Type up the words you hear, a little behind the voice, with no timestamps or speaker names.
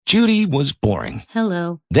Judy was boring.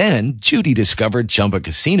 Hello. Then Judy discovered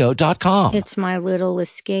ChumbaCasino.com. It's my little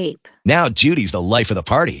escape. Now Judy's the life of the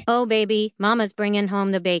party. Oh, baby, mama's bringing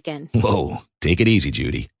home the bacon. Whoa, take it easy,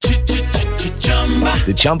 Judy.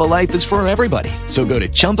 The Chumba life is for everybody. So go to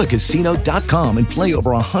ChumbaCasino.com and play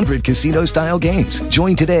over 100 casino-style games.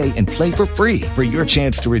 Join today and play for free for your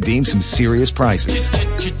chance to redeem some serious prizes.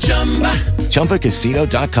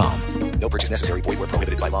 ChumbaCasino.com. No purchase necessary. Void where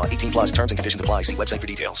prohibited by law. 18 plus terms and conditions apply. See website for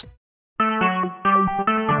details.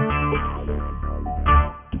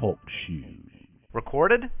 Talk shoes.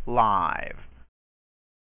 Recorded live.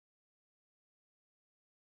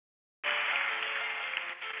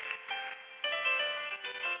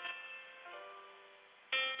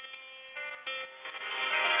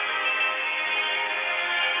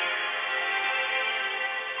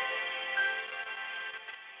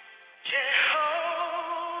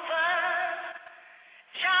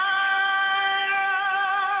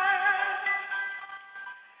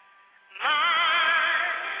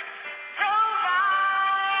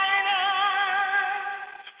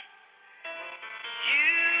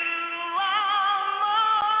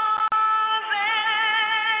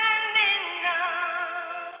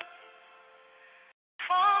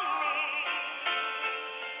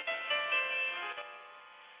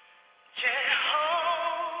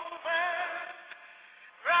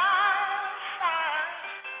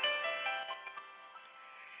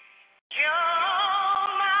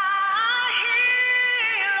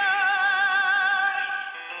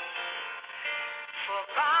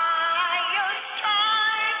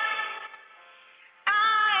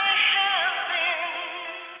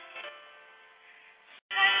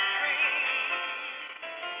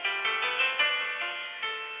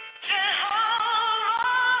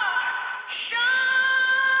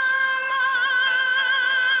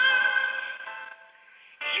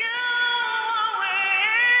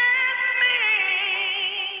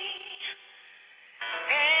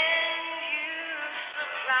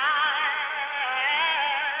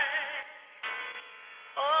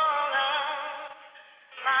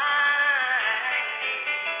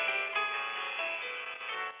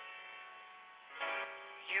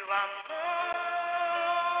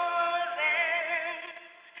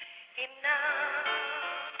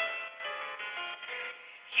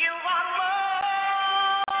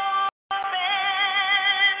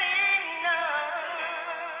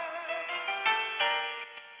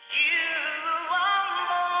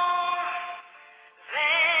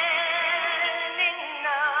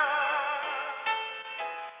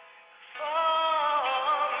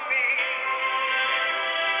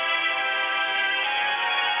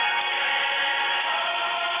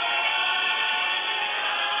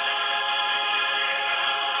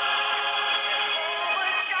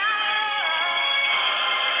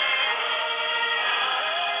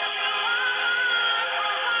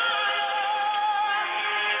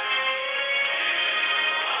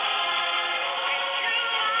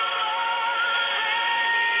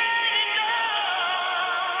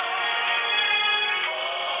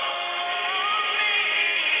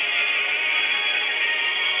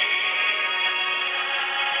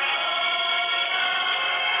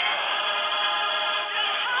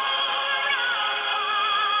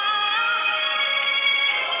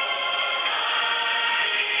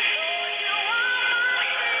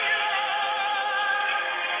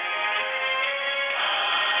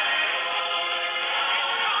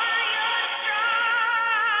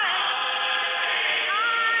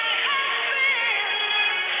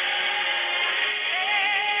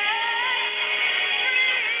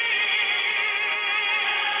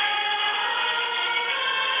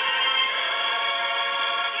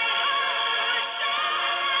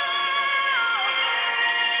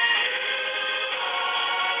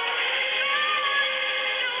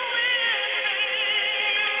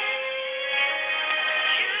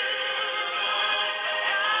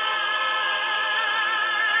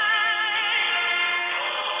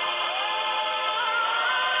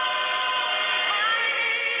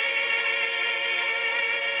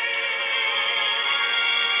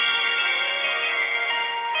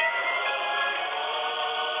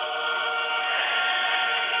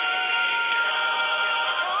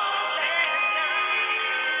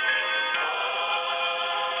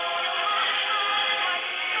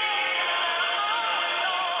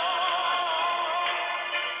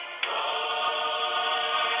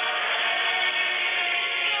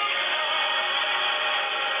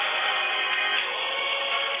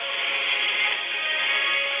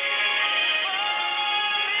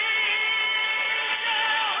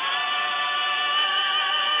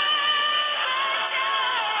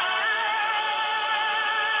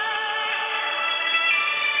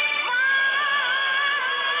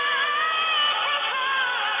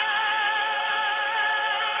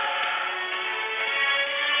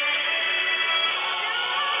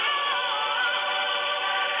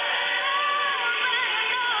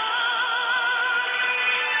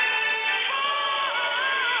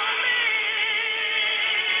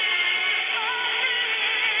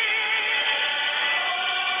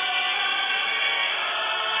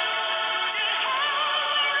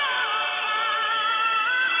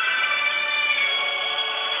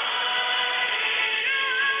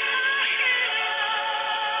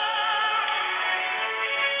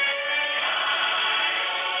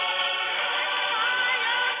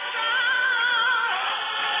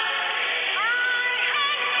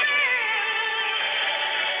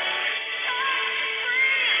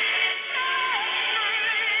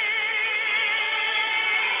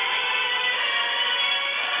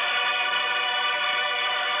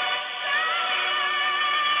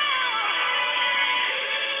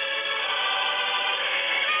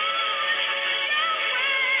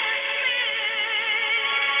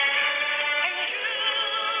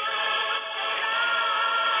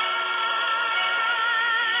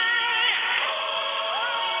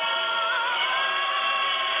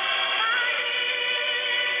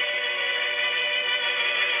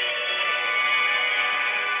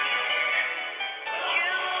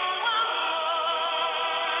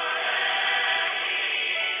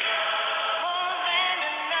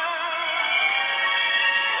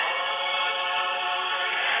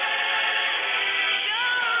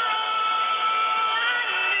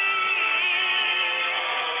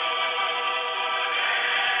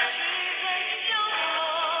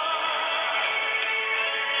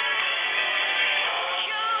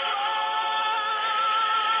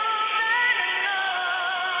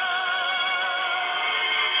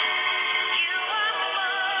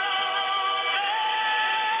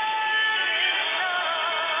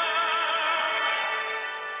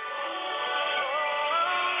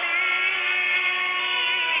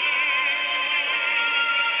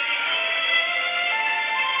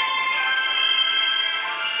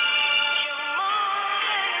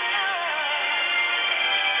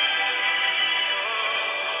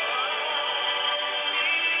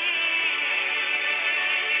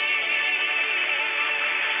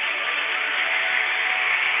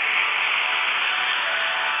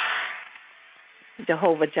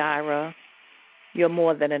 Jehovah Jireh, you're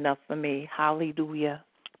more than enough for me. Hallelujah.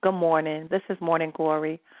 Good morning. This is Morning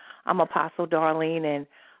Glory. I'm Apostle Darlene, and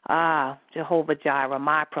Jehovah Jireh,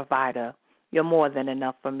 my provider, you're more than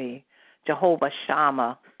enough for me. Jehovah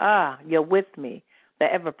Shammah, you're with me,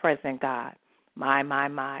 the ever-present God.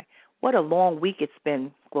 My. What a long week it's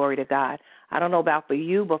been, glory to God. I don't know about for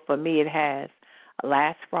you, but for me it has.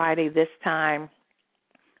 Last Friday, this time,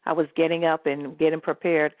 I was getting up and getting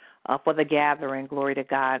prepared for the gathering, glory to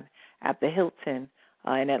God, at the Hilton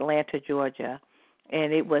in Atlanta, Georgia.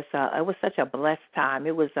 And it was such a blessed time.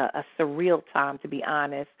 It was a surreal time, to be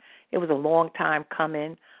honest. It was a long time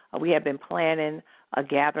coming. We had been planning a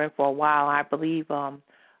gathering for a while. I believe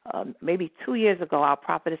maybe 2 years ago, our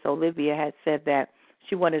prophetess Olivia had said that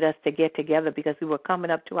she wanted us to get together because we were coming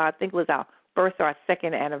up to, I think it was our first or our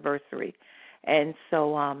second anniversary. And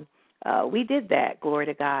so we did that, glory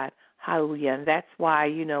to God, hallelujah. And that's why,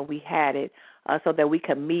 we had it so that we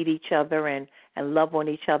could meet each other and love on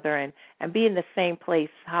each other and be in the same place,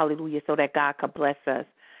 hallelujah, so that God could bless us.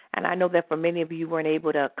 And I know that for many of you weren't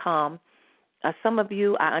able to come. Some of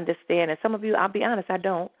you I understand, and some of you, I'll be honest, I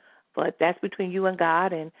don't. But that's between you and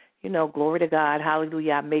God, and, glory to God,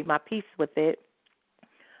 hallelujah, I made my peace with it.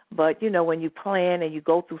 But, when you plan and you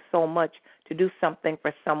go through so much to do something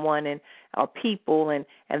for someone or people, and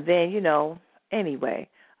then, anyway,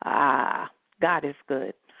 God is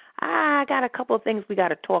good. I got a couple of things we got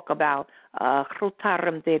to talk about.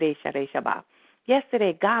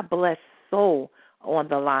 Yesterday, God blessed soul on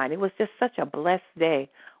the line. It was just such a blessed day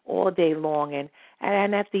all day long. And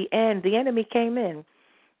at the end, the enemy came in.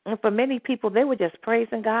 And for many people, they were just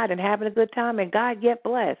praising God and having a good time, and God yet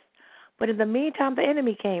blessed. But in the meantime, the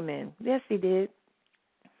enemy came in. Yes, he did.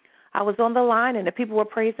 I was on the line, and the people were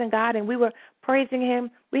praising God, and we were praising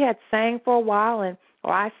him. We had sang for a while,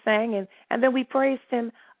 or I sang, and then we praised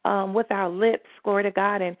him with our lips, glory to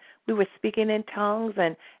God, and we were speaking in tongues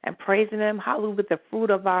and praising him, hallelujah, with the fruit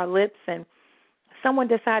of our lips. And someone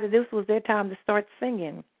decided this was their time to start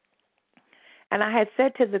singing. And I had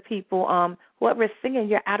said to the people, whoever's singing,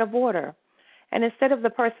 you're out of order. And instead of the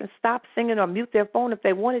person stop singing or mute their phone if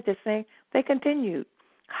they wanted to sing, they continued.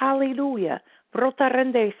 Hallelujah.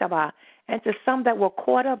 And to some that were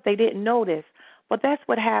caught up, they didn't notice. But that's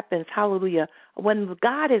what happens, hallelujah. When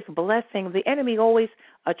God is blessing, the enemy always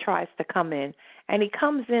tries to come in. And he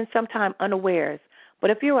comes in sometime unawares. But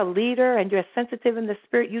if you're a leader and you're sensitive in the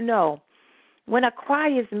spirit, when a cry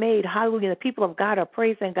is made, hallelujah, the people of God are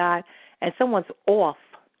praising God, and someone's off,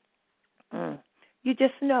 you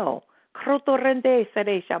just know.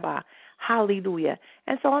 Hallelujah.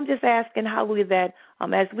 And so I'm just asking, hallelujah, that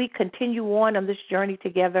as we continue on this journey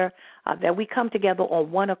together, that we come together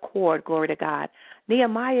on one accord, glory to God.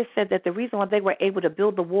 Nehemiah said that the reason why they were able to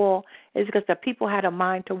build the wall is because the people had a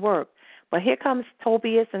mind to work. But here comes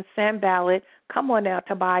Tobias and Sanballat. Come on now,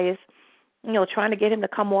 Tobias, trying to get him to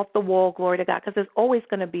come off the wall, glory to God, because there's always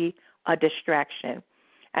going to be a distraction.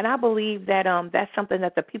 And I believe that that's something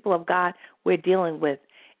that the people of God, we're dealing with.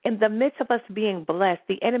 In the midst of us being blessed,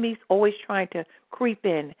 the enemy's always trying to creep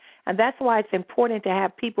in. And that's why it's important to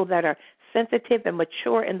have people that are sensitive and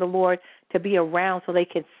mature in the Lord to be around so they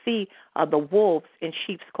can see the wolves in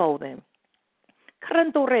sheep's clothing. I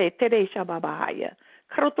don't believe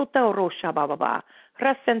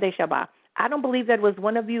that was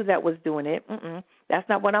one of you that was doing it. That's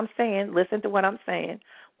not what I'm saying. Listen to what I'm saying.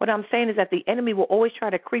 What I'm saying is that the enemy will always try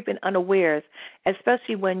to creep in unawares,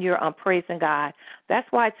 especially when you're praising God. That's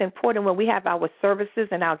why it's important when we have our services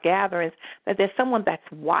and our gatherings that there's someone that's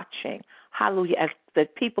watching, hallelujah, as the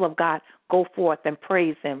people of God go forth and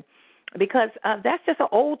praise him. Because that's just an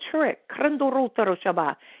old trick. And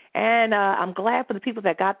I'm glad for the people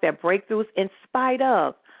that got their breakthroughs in spite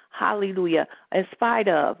of. Hallelujah. In spite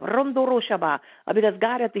of. Because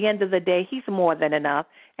God, at the end of the day, he's more than enough,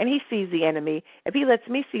 and he sees the enemy. If he lets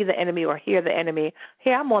me see the enemy or hear the enemy,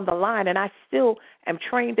 here I'm on the line, and I still am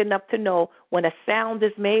trained enough to know when a sound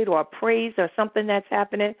is made or a praise or something that's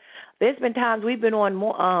happening. There's been times we've been on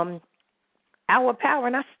more Our Power,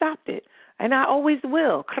 and I stopped it. And I always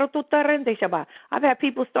will. I've had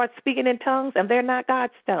people start speaking in tongues, and they're not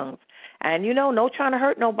God's tongues. And, no trying to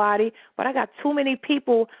hurt nobody, but I got too many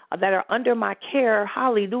people that are under my care,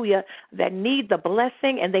 hallelujah, that need the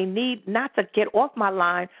blessing, and they need not to get off my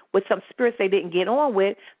line with some spirits they didn't get on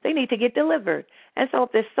with. They need to get delivered. And so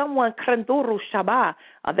if there's someone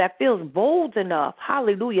that feels bold enough,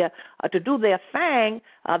 hallelujah, to do their thing,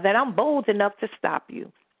 then I'm bold enough to stop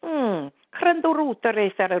you. Oh,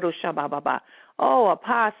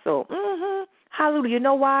 Apostle. Hallelujah. You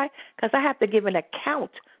know why? Because I have to give an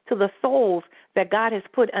account to the souls that God has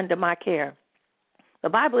put under my care. The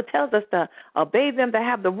Bible tells us to obey them that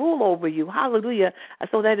have the rule over you, hallelujah,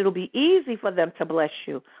 so that it'll be easy for them to bless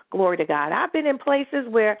you. Glory to God. I've been in places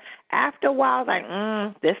where after a while, like,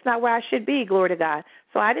 that's not where I should be, glory to God.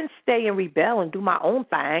 So I didn't stay and rebel and do my own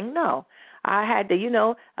thing, no. I had to,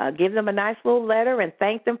 give them a nice little letter and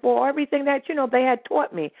thank them for everything that, they had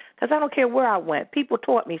taught me. Because I don't care where I went. People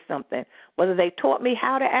taught me something, whether they taught me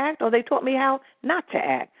how to act or they taught me how not to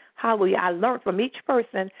act. Hallelujah. I learned from each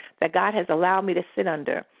person that God has allowed me to sit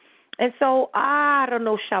under. And so, I don't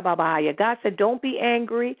know, Shababaya. God said, don't be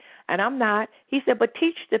angry, and I'm not. He said, but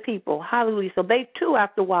teach the people. Hallelujah. So they, too,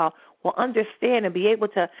 after a while, will understand and be able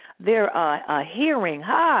to, their hearing,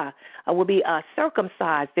 will be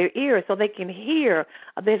circumcised, their ears, so they can hear.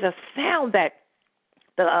 There's a sound that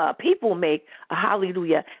the people make,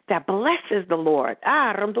 hallelujah, that blesses the Lord.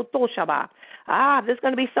 There's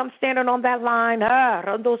going to be some standing on that line,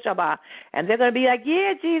 and they're going to be like,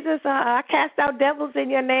 yeah, Jesus, I cast out devils in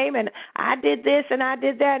your name, and I did this and I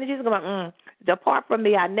did that. And Jesus is going, depart from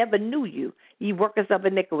me, I never knew you, ye workers of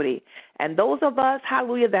iniquity. And those of us,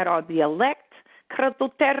 hallelujah, that are the elect,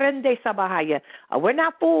 we're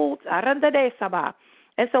not fools.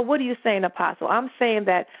 And so what are you saying, Apostle? I'm saying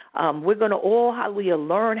that we're going to all, hallelujah,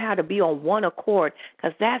 learn how to be on one accord,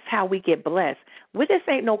 because that's how we get blessed. This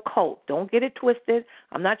ain't no cult. Don't get it twisted.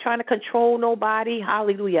 I'm not trying to control nobody.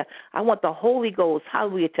 Hallelujah. I want the Holy Ghost,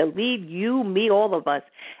 hallelujah, to lead you, me, all of us,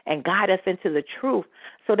 and guide us into the truth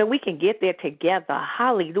so that we can get there together.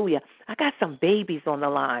 Hallelujah. I got some babies on the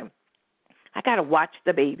line. I got to watch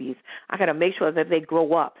the babies. I got to make sure that they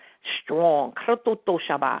grow up strong.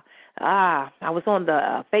 I was on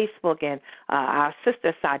the Facebook, and our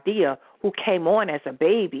sister Sadia, who came on as a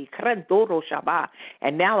baby,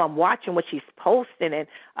 and now I'm watching what she's posting, and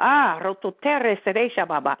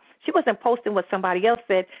she wasn't posting what somebody else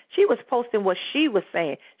said. She was posting what she was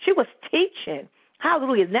saying. She was teaching.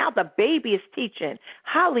 Hallelujah. Now the baby is teaching.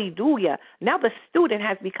 Hallelujah. Now the student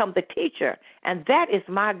has become the teacher. And that is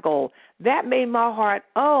my goal. That made my heart,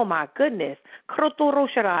 oh, my goodness. If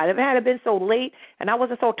it had been so late and I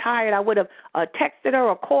wasn't so tired, I would have texted her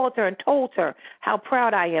or called her and told her how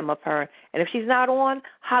proud I am of her. And if she's not on,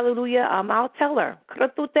 hallelujah, I'll tell her.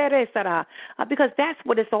 Because that's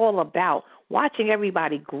what it's all about, watching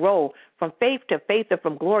everybody grow from faith to faith and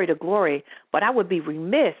from glory to glory. But I would be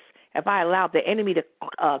remiss if I allowed the enemy to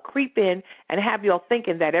creep in and have you all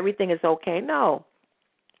thinking that everything is okay. No.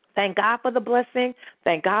 Thank God for the blessing.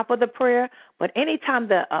 Thank God for the prayer. But anytime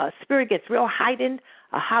the spirit gets real heightened,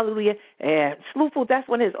 hallelujah, slothful, that's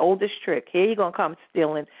one of his oldest trick. Here you're going to come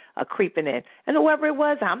stealing, creeping in. And whoever it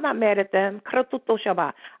was, I'm not mad at them. I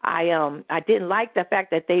didn't like the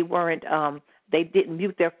fact that they didn't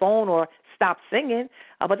mute their phone or stop singing,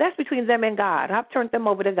 but that's between them and God. I've turned them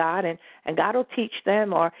over to God, and God will teach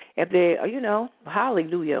them, or if they,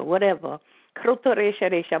 hallelujah, whatever. I'm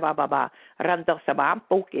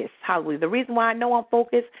focused. Hallelujah. The reason why I know I'm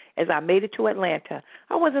focused is I made it to Atlanta.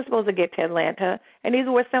 I wasn't supposed to get to Atlanta, and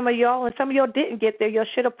neither were some of y'all, and some of y'all didn't get there. Y'all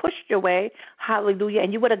should have pushed your way. Hallelujah.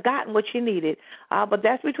 And you would have gotten what you needed. But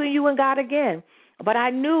that's between you and God again. But I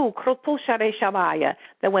knew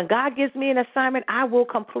that when God gives me an assignment, I will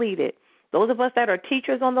complete it. Those of us that are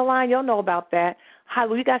teachers on the line, you'll know about that.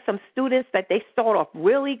 Hallelujah. You got some students that they start off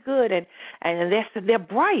really good, and they're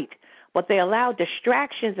bright, but they allow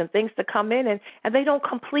distractions and things to come in, and they don't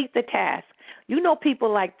complete the task. You know people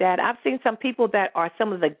like that. I've seen some people that are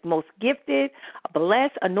some of the most gifted,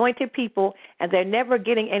 blessed, anointed people, and they're never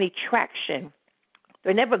getting any traction.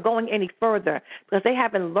 They're never going any further because they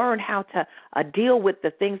haven't learned how to deal with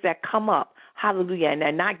the things that come up. Hallelujah.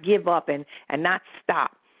 And not give up and not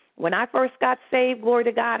stop. When I first got saved, glory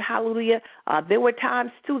to God, hallelujah, there were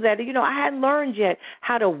times, too, that, I hadn't learned yet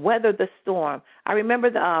how to weather the storm. I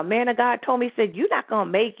remember the man of God told me, he said, you're not going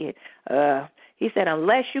to make it. He said,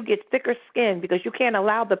 unless you get thicker skin, because you can't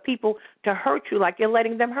allow the people to hurt you like you're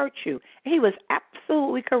letting them hurt you. And he was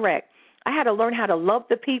absolutely correct. I had to learn how to love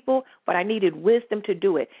the people, but I needed wisdom to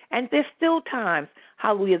do it. And there's still times,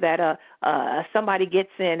 hallelujah, that somebody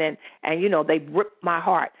gets in and they rip my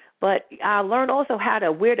heart. But I learned also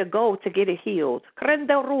where to go to get it healed. And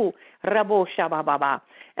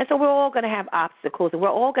so we're all going to have obstacles, and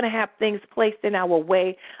we're all going to have things placed in our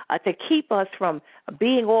way to keep us from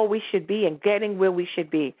being all we should be and getting where we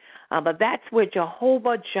should be. But that's where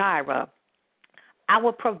Jehovah Jireh,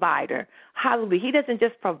 our provider, hallelujah, he doesn't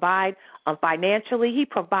just provide financially. He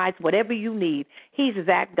provides whatever you need. He's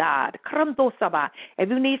that God. If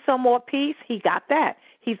you need some more peace, he got that.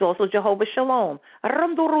 He's also Jehovah Shalom.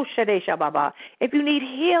 If you need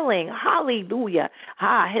healing, hallelujah,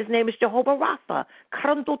 his name is Jehovah Rapha.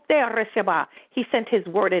 He sent his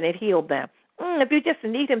word and it healed them. If you just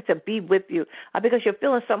need him to be with you because you're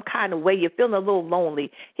feeling some kind of way, you're feeling a little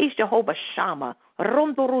lonely, he's Jehovah Shammah,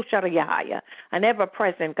 an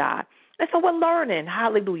ever-present God. And so we're learning,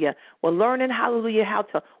 hallelujah. We're learning, hallelujah, how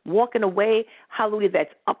to walk in a way, hallelujah,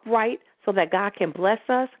 that's upright so that God can bless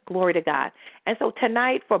us. Glory to God. And so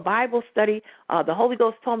tonight for Bible study, the Holy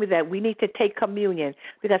Ghost told me that we need to take communion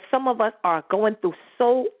because some of us are going through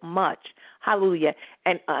so much. Hallelujah.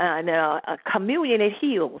 And communion, it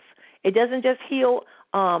heals. It doesn't just heal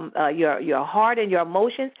your heart and your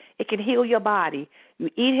emotions. It can heal your body. You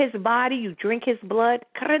eat his body, you drink his blood.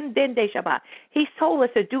 He's told us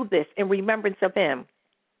to do this in remembrance of him.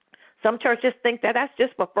 Some churches think that that's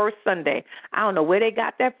just for first Sunday. I don't know where they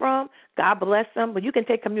got that from. God bless them. But you can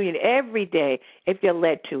take communion every day if you're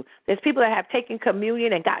led to. There's people that have taken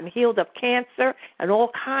communion and gotten healed of cancer and all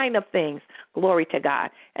kind of things. Glory to God.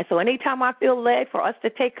 And so anytime I feel led for us to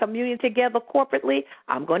take communion together corporately,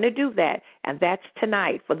 I'm going to do that. And that's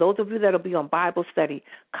tonight. For those of you that will be on Bible study,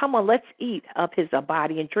 come on, let's eat of his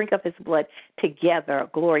body and drink of his blood together.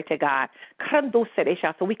 Glory to God.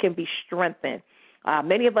 So we can be strengthened.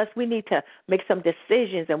 Many of us, we need to make some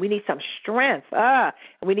decisions, and we need some strength, and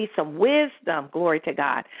we need some wisdom. Glory to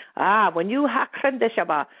God. When you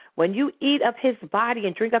eat of his body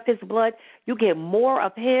and drink of his blood, you get more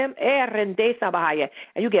of him, and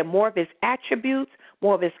you get more of his attributes,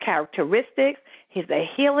 more of his characteristics, his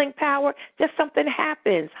healing power. Just something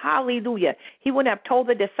happens. Hallelujah. He wouldn't have told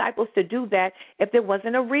the disciples to do that if there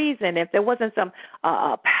wasn't a reason, if there wasn't some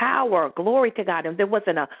power, glory to God, and there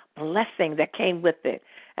wasn't a blessing that came with it.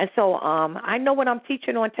 And so I know what I'm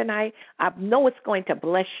teaching on tonight. I know it's going to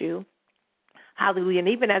bless you. Hallelujah. And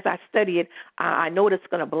even as I study it, I know it's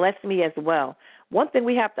going to bless me as well. One thing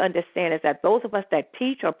we have to understand is that those of us that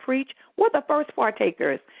teach or preach, we're the first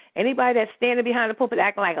partakers. Anybody that's standing behind the pulpit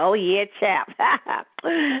acting like, oh, yeah, chap.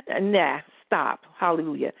 Nah, stop.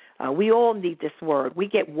 Hallelujah. We all need this word. We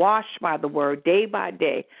get washed by the word day by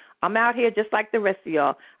day. I'm out here just like the rest of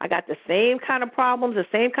y'all. I got the same kind of problems, the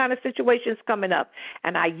same kind of situations coming up,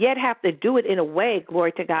 and I yet have to do it in a way,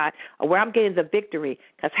 glory to God, where I'm getting the victory.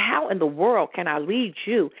 Because how in the world can I lead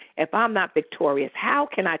you if I'm not victorious? How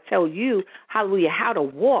can I tell you, hallelujah, how to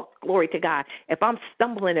walk, glory to God, if I'm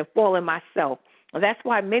stumbling and falling myself? And that's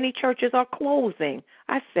why many churches are closing.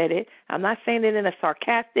 I said it. I'm not saying it in a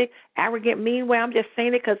sarcastic, arrogant, mean way. I'm just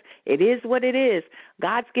saying it because it is what it is.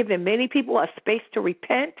 God's given many people a space to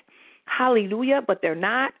repent. Hallelujah, but they're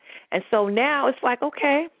not. And so now it's like,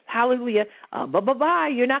 okay, hallelujah, bye-bye.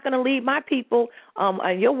 You're not going to lead my people,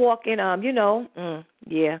 and you're walking,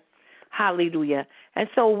 yeah, hallelujah. And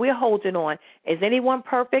so we're holding on. Is anyone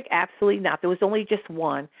perfect? Absolutely not. There was only just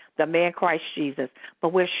one, the man Christ Jesus.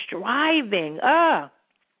 But we're striving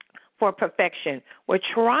for perfection. We're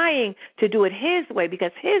trying to do it his way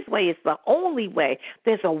because his way is the only way.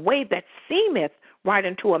 There's a way that seemeth right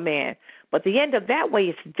unto a man. But the end of that way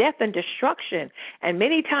is death and destruction. And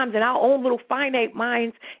many times in our own little finite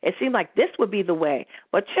minds, it seems like this would be the way.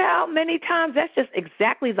 But, child, many times that's just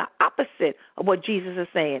exactly the opposite of what Jesus is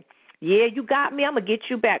saying. Yeah, you got me. I'm going to get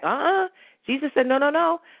you back. Jesus said,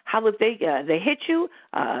 no. How if they hit you,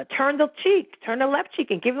 turn the left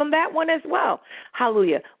cheek and give them that one as well.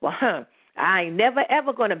 Hallelujah. Well, I ain't never,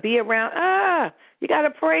 ever going to be around. You got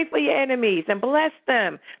to pray for your enemies and bless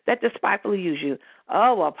them that despitefully use you.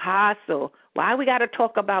 Oh, Apostle, why we got to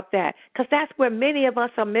talk about that? Because that's where many of us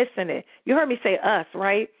are missing it. You heard me say us,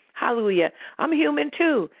 right? Hallelujah. I'm human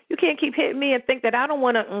too. You can't keep hitting me and think that I don't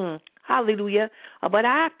want to, hallelujah. But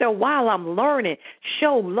after a while, I'm learning,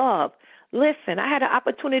 show love. Listen, I had an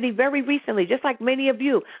opportunity very recently, just like many of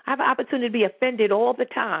you. I have an opportunity to be offended all the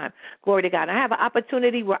time. Glory to God. I have an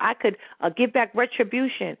opportunity where I could give back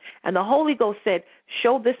retribution. And the Holy Ghost said,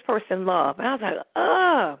 show this person love. And I was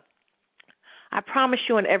like, I promise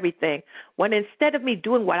you on everything. When instead of me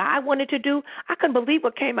doing what I wanted to do, I couldn't believe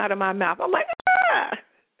what came out of my mouth. I'm like,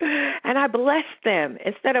 and I blessed them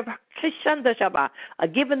instead of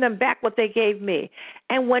giving them back what they gave me.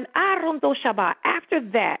 And when after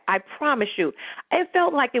that, I promise you, it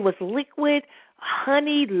felt like it was liquid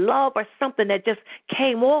honey, love, or something that just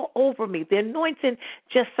came all over me. The anointing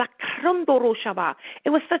just, it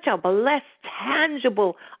was such a blessed,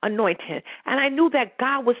 tangible anointing. And I knew that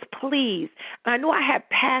God was pleased. I knew I had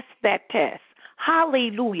passed that test.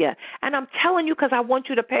 Hallelujah. And I'm telling you because I want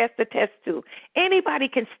you to pass the test too. Anybody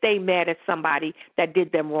can stay mad at somebody that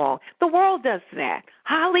did them wrong. The world does that.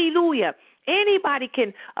 Hallelujah. Anybody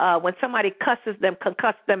can, when somebody cusses them, can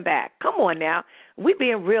cuss them back. Come on now. We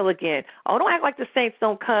being real again. Oh, don't act like the saints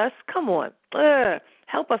don't cuss. Come on.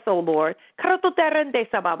 Help us, O Lord.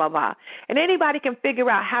 And anybody can figure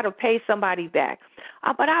out how to pay somebody back.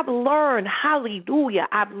 But I've learned, hallelujah,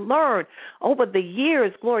 I've learned over the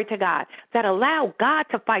years, glory to God, that allow God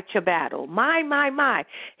to fight your battle. My.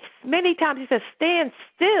 Many times he says, stand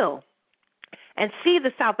still and see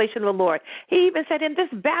the salvation of the Lord. He even said, in this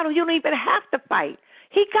battle, you don't even have to fight.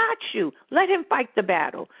 He got you. Let him fight the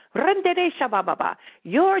battle.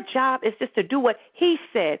 Your job is just to do what he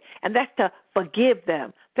said, and that's to forgive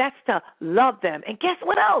them. That's to love them. And guess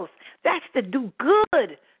what else? That's to do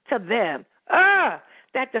good to them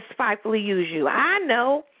that despitefully use you. I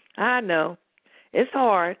know. It's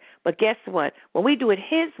hard, but guess what? When we do it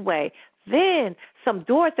his way, then some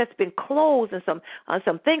doors that's been closed and some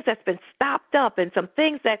things that's been stopped up and some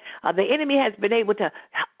things that the enemy has been able to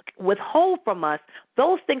withhold from us,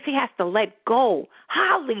 those things he has to let go.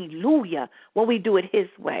 Hallelujah, when we do it his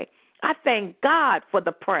way. I thank God for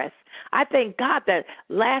the press. I thank God that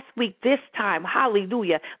last week, this time,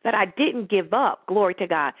 hallelujah, that I didn't give up, glory to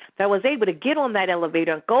God, that I was able to get on that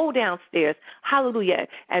elevator and go downstairs, hallelujah,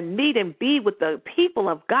 and meet and be with the people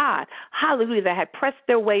of God, hallelujah, that had pressed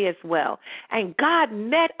their way as well. And God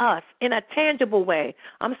met us in a tangible way.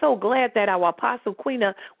 I'm so glad that our Apostle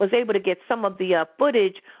Queena was able to get some of the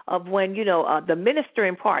footage of when, the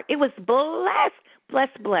ministering part. It was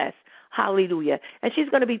blessed. Hallelujah. And she's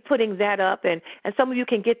going to be putting that up, and some of you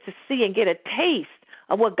can get to see and get a taste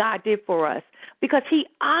of what God did for us, because he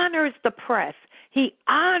honors the press. He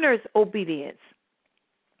honors obedience.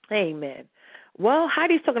 Amen. Well,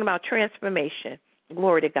 Heidi's talking about transformation.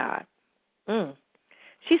 Glory to God.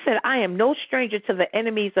 She said, I am no stranger to the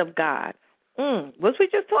enemies of God. Was we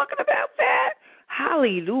just talking about that?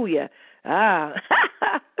 Hallelujah.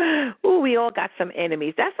 We all got some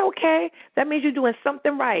enemies. That's okay. That means you're doing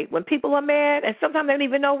something right. When people are mad, and sometimes they don't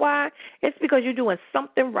even know why, it's because you're doing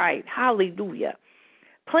something right. Hallelujah.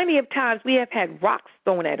 Plenty of times we have had rocks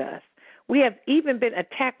thrown at us. We have even been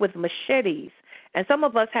attacked with machetes, and some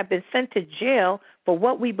of us have been sent to jail for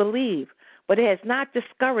what we believe, but it has not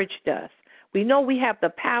discouraged us. We know we have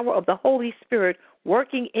the power of the Holy Spirit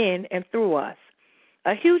working in and through us.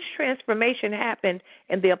 A huge transformation happened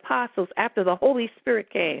in the apostles after the Holy Spirit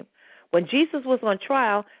came. When Jesus was on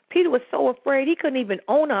trial, Peter was so afraid he couldn't even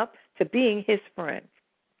own up to being his friend.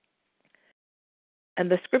 And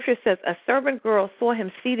the scripture says, a servant girl saw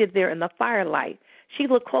him seated there in the firelight. She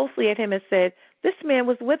looked closely at him and said, this man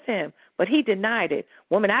was with him, but he denied it.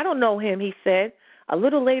 Woman, I don't know him, he said. A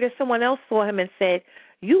little later, someone else saw him and said,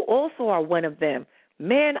 you also are one of them.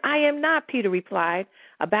 Man, I am not, Peter replied.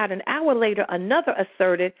 About an hour later, another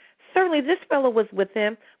asserted, certainly this fellow was with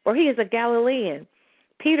him, for he is a Galilean.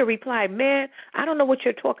 Peter replied, man, I don't know what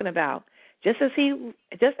you're talking about. Just as he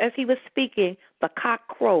was speaking, the cock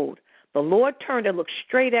crowed. The Lord turned and looked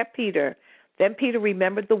straight at Peter. Then Peter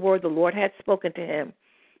remembered the word the Lord had spoken to him.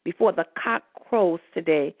 Before the cock crows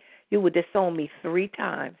today, you will disown me 3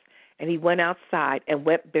 times. And he went outside and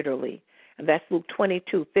wept bitterly. And that's Luke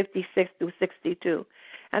 22:56-62.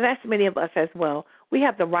 And that's many of us as well. We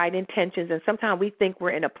have the right intentions, and sometimes we think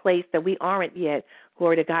we're in a place that we aren't yet,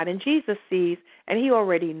 glory to God. And Jesus sees, and he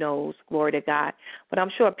already knows, glory to God. But I'm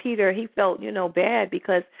sure Peter, he felt, bad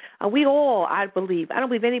because we all, I don't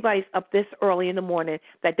believe anybody's up this early in the morning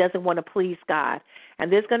that doesn't want to please God. And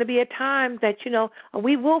there's going to be a time that,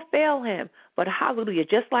 we will fail him. But hallelujah,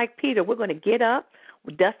 just like Peter, we're going to get up,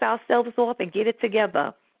 dust ourselves off, and get it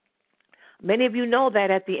together. Many of you know that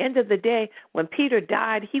at the end of the day, when Peter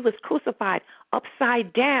died, he was crucified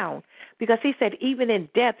upside down because he said even in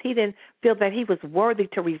death, he didn't feel that he was worthy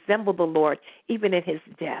to resemble the Lord, even in his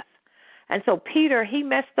death. And so Peter, he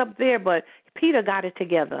messed up there, but Peter got it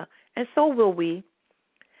together, and so will we.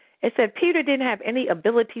 It said Peter didn't have any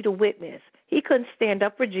ability to witness. He couldn't stand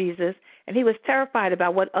up for Jesus, and he was terrified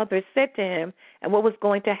about what others said to him and what was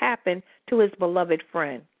going to happen to his beloved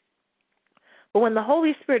friend. But when the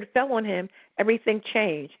Holy Spirit fell on him, everything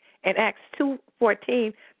changed. In Acts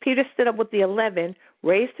 2:14, Peter stood up with the 11,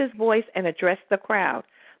 raised his voice, and addressed the crowd.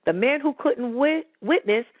 The man who couldn't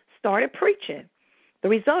witness started preaching. The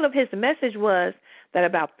result of his message was that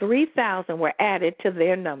about 3,000 were added to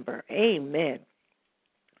their number. Amen.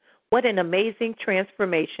 What an amazing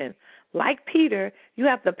transformation. Like Peter, you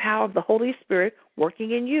have the power of the Holy Spirit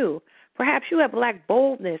working in you. Perhaps you have lacked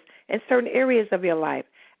boldness in certain areas of your life.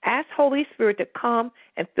 Ask Holy Spirit to come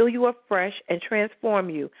and fill you afresh and transform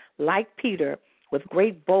you, like Peter, with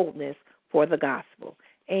great boldness for the gospel.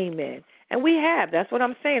 Amen. And we have. That's what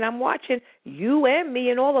I'm saying. I'm watching you and me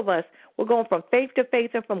and all of us. We're going from faith to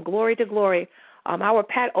faith and from glory to glory. Our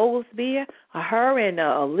Pat Oglesby, her and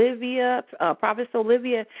Olivia, Prophetess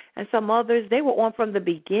Olivia, and some others, they were on from the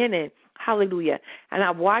beginning. Hallelujah. And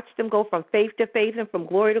I've watched them go from faith to faith and from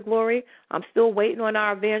glory to glory. I'm still waiting on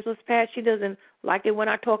our evangelist, Pat. She doesn't like it when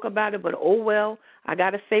I talk about it, but oh well. I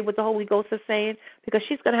got to say what the Holy Ghost is saying because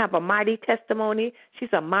she's going to have a mighty testimony.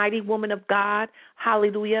 She's a mighty woman of God.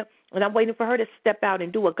 Hallelujah. And I'm waiting for her to step out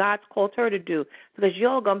and do what God's called her to do because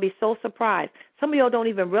y'all going to be so surprised. Some of y'all don't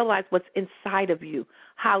even realize what's inside of you.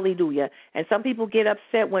 Hallelujah. And some people get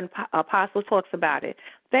upset when Apostle talks about it.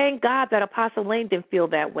 Thank God that Apostle Lane didn't feel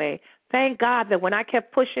that way. Thank God that when I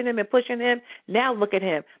kept pushing him, now look at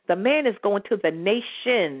him. The man is going to the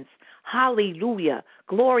nations. Hallelujah.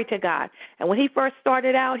 Glory to God. And when he first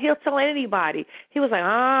started out, he'll tell anybody. He was like,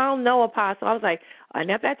 I don't know, Apostle. I was like,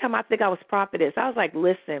 and at that time I think I was prophetess. I was like,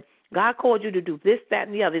 listen, God called you to do this, that,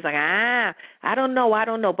 and the other. He's like, I don't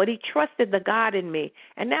know. But he trusted the God in me.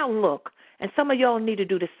 And now look. And some of y'all need to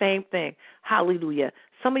do the same thing. Hallelujah.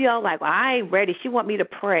 Some of y'all like, well, I ain't ready. She want me to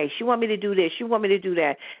pray. She want me to do this. She want me to do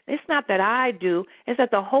that. It's not that I do. It's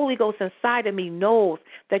that the Holy Ghost inside of me knows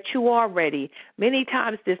that you are ready. Many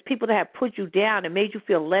times there's people that have put you down and made you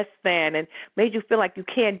feel less than and made you feel like you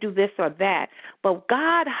can't do this or that. But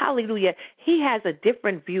God, hallelujah, he has a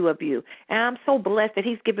different view of you. And I'm so blessed that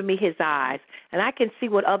he's given me his eyes. And I can see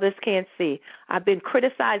what others can't see. I've been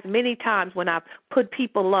criticized many times when I've put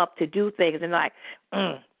people up to do things and like,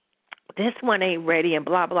 this one ain't ready and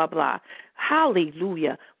blah, blah, blah.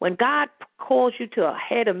 Hallelujah. When God calls you to a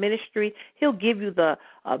head of ministry, he'll give you the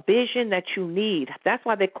vision that you need. That's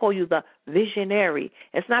why they call you the visionary.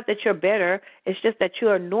 It's not that you're better. It's just that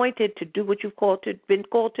you're anointed to do what you've been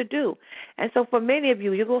called to do. And so for many of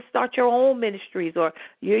you, you're going to start your own ministries or,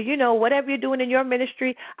 whatever you're doing in your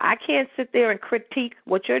ministry. I can't sit there and critique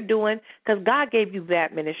what you're doing because God gave you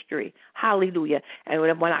that ministry. Hallelujah.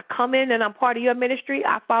 And when I come in and I'm part of your ministry,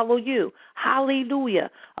 I follow you. Hallelujah.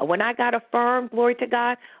 When I got affirmed, glory to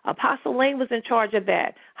God, Apostle Lane was in charge of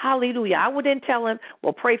that. Hallelujah. I wouldn't tell him,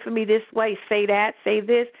 well, pray for me this way, say that, say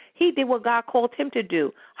this. He did what God called him to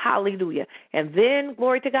do. Hallelujah. And then,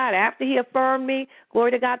 glory to God, after he affirmed me,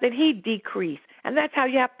 glory to God, that he decreased. And that's how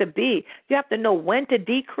you have to be. You have to know when to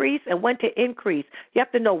decrease and when to increase. You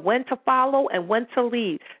have to know when to follow and when to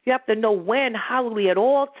lead. You have to know when, hallelujah, at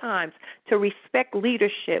all times to respect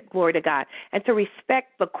leadership, glory to God, and to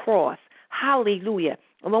respect the cross. Hallelujah.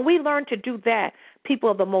 And when we learn to do that, people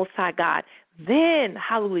of the Most High God, then,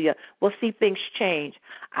 hallelujah, we'll see things change.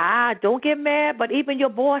 Don't get mad, but even your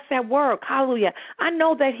boss at work, hallelujah, I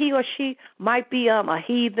know that he or she might be a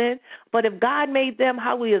heathen, but if God made them,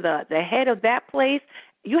 hallelujah, the head of that place,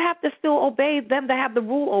 you have to still obey them to have the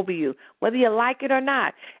rule over you, whether you like it or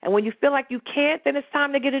not. And when you feel like you can't, then it's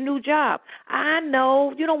time to get a new job. I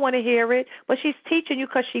know you don't want to hear it, but she's teaching you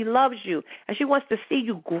because she loves you, and she wants to see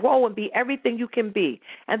you grow and be everything you can be.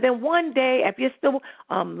 And then one day, if you're still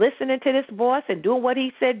listening to this boss and doing what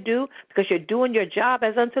he said do because you're doing your job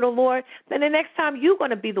as unto the Lord, then the next time you're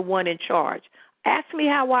going to be the one in charge. Ask me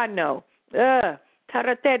how I know. Because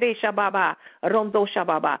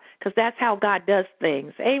that's how God does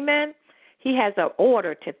things. Amen? He has an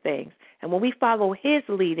order to things. And when we follow his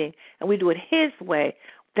leading and we do it his way,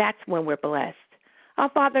 that's when we're blessed. Our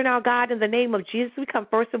Father and our God, in the name of Jesus, we come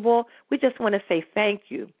first of all, we just want to say thank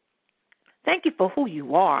you. Thank you for who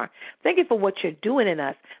you are. Thank you for what you're doing in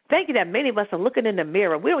us. Thank you that many of us are looking in the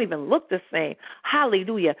mirror. We don't even look the same.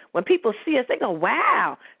 Hallelujah. When people see us, they go,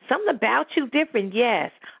 wow, something about you different.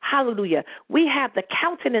 Yes. Hallelujah. We have the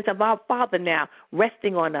countenance of our Father now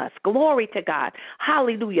resting on us. Glory to God.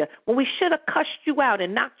 Hallelujah. When we should have cussed you out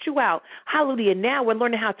and knocked you out, hallelujah, now we're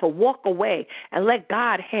learning how to walk away and let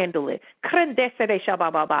God handle it. When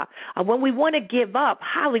we want to give up,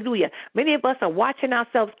 hallelujah, many of us are watching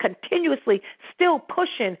ourselves continuously still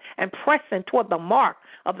pushing and pressing toward the mark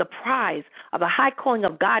of the prize of the high calling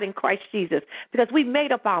of God in Christ Jesus, because we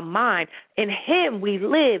made up our mind. In him we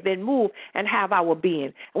live and move and have our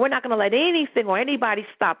being. And we're not going to let anything or anybody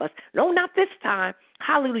stop us. No, not this time.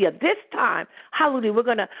 Hallelujah. This time, hallelujah, we're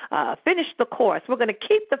going to finish the course. We're going to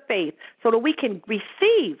keep the faith so that we can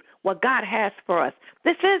receive what God has for us.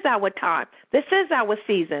 This is our time. This is our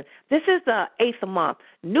season. This is the 8th month.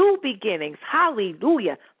 New beginnings.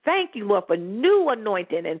 Hallelujah. Thank you, Lord, for new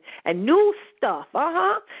anointing and new stuff.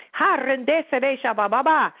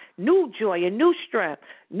 New joy and new strength,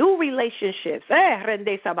 new relationships. God,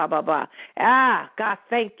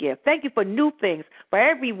 thank you. Thank you for new things for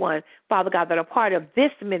everyone, Father God, that are part of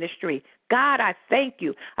this ministry. God, I thank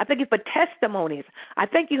you. I thank you for testimonies. I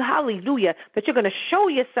thank you, hallelujah, that you're going to show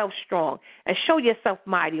yourself strong and show yourself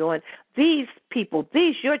mighty on these people,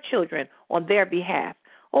 your children, on their behalf.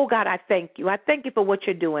 Oh, God, I thank you. I thank you for what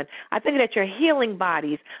you're doing. I thank you that you're healing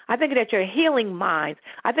bodies. I thank you that you're healing minds.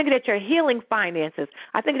 I thank you that you're healing finances.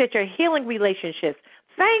 I thank you that you're healing relationships.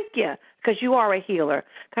 Thank you, because you are a healer.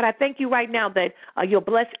 God, I thank you right now that you'll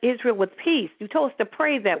bless Israel with peace. You told us to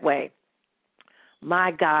pray that way.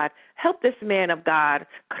 My God, help this man of God,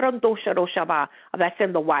 that's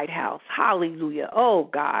in the White House. Hallelujah. Oh,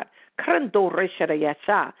 God.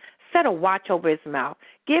 Set a watch over his mouth.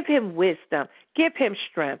 Give him wisdom. Give him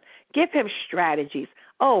strength. Give him strategies.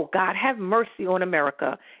 Oh, God, have mercy on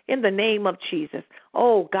America in the name of Jesus.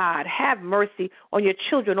 Oh, God, have mercy on your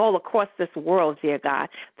children all across this world, dear God,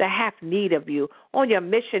 that have need of you, on your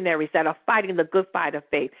missionaries that are fighting the good fight of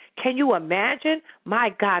faith. Can you imagine?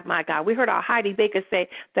 My God, my God. We heard our Heidi Baker say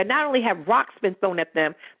that not only have rocks been thrown at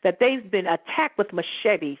them, that they've been attacked with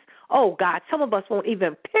machetes. Oh, God, some of us won't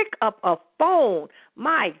even pick up a phone,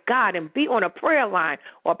 my God, and be on a prayer line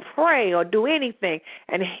or pray or do anything.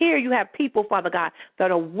 And here you have people, Father God,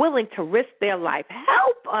 that are willing to risk their life.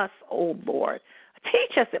 Help us, oh, Lord.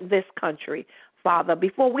 Teach us in this country, Father,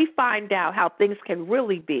 before we find out how things can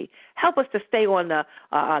really be. Help us to stay on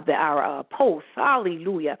our posts.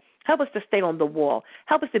 Hallelujah. Help us to stay on the wall.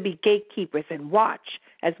 Help us to be gatekeepers and watch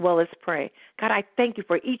as well as pray. God, I thank you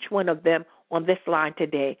for each one of them on this line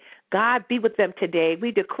today. God, be with them today.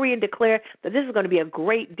 We decree and declare that this is going to be a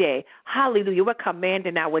great day. Hallelujah. We're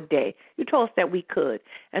commanding our day. You told us that we could.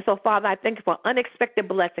 And so, Father, I thank you for unexpected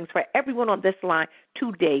blessings for everyone on this line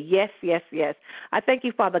today. Yes, yes, yes. I thank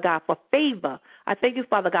you, Father God, for favor. I thank you,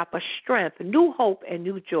 Father God, for strength, new hope, and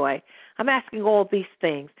new joy. I'm asking all these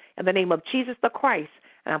things in the name of Jesus the Christ,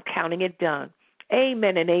 and I'm counting it done.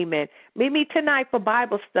 Amen and amen. Meet me tonight for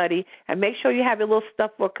Bible study, and make sure you have your little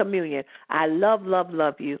stuff for communion. I love, love,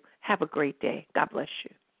 love you. Have a great day. God bless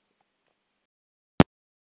you.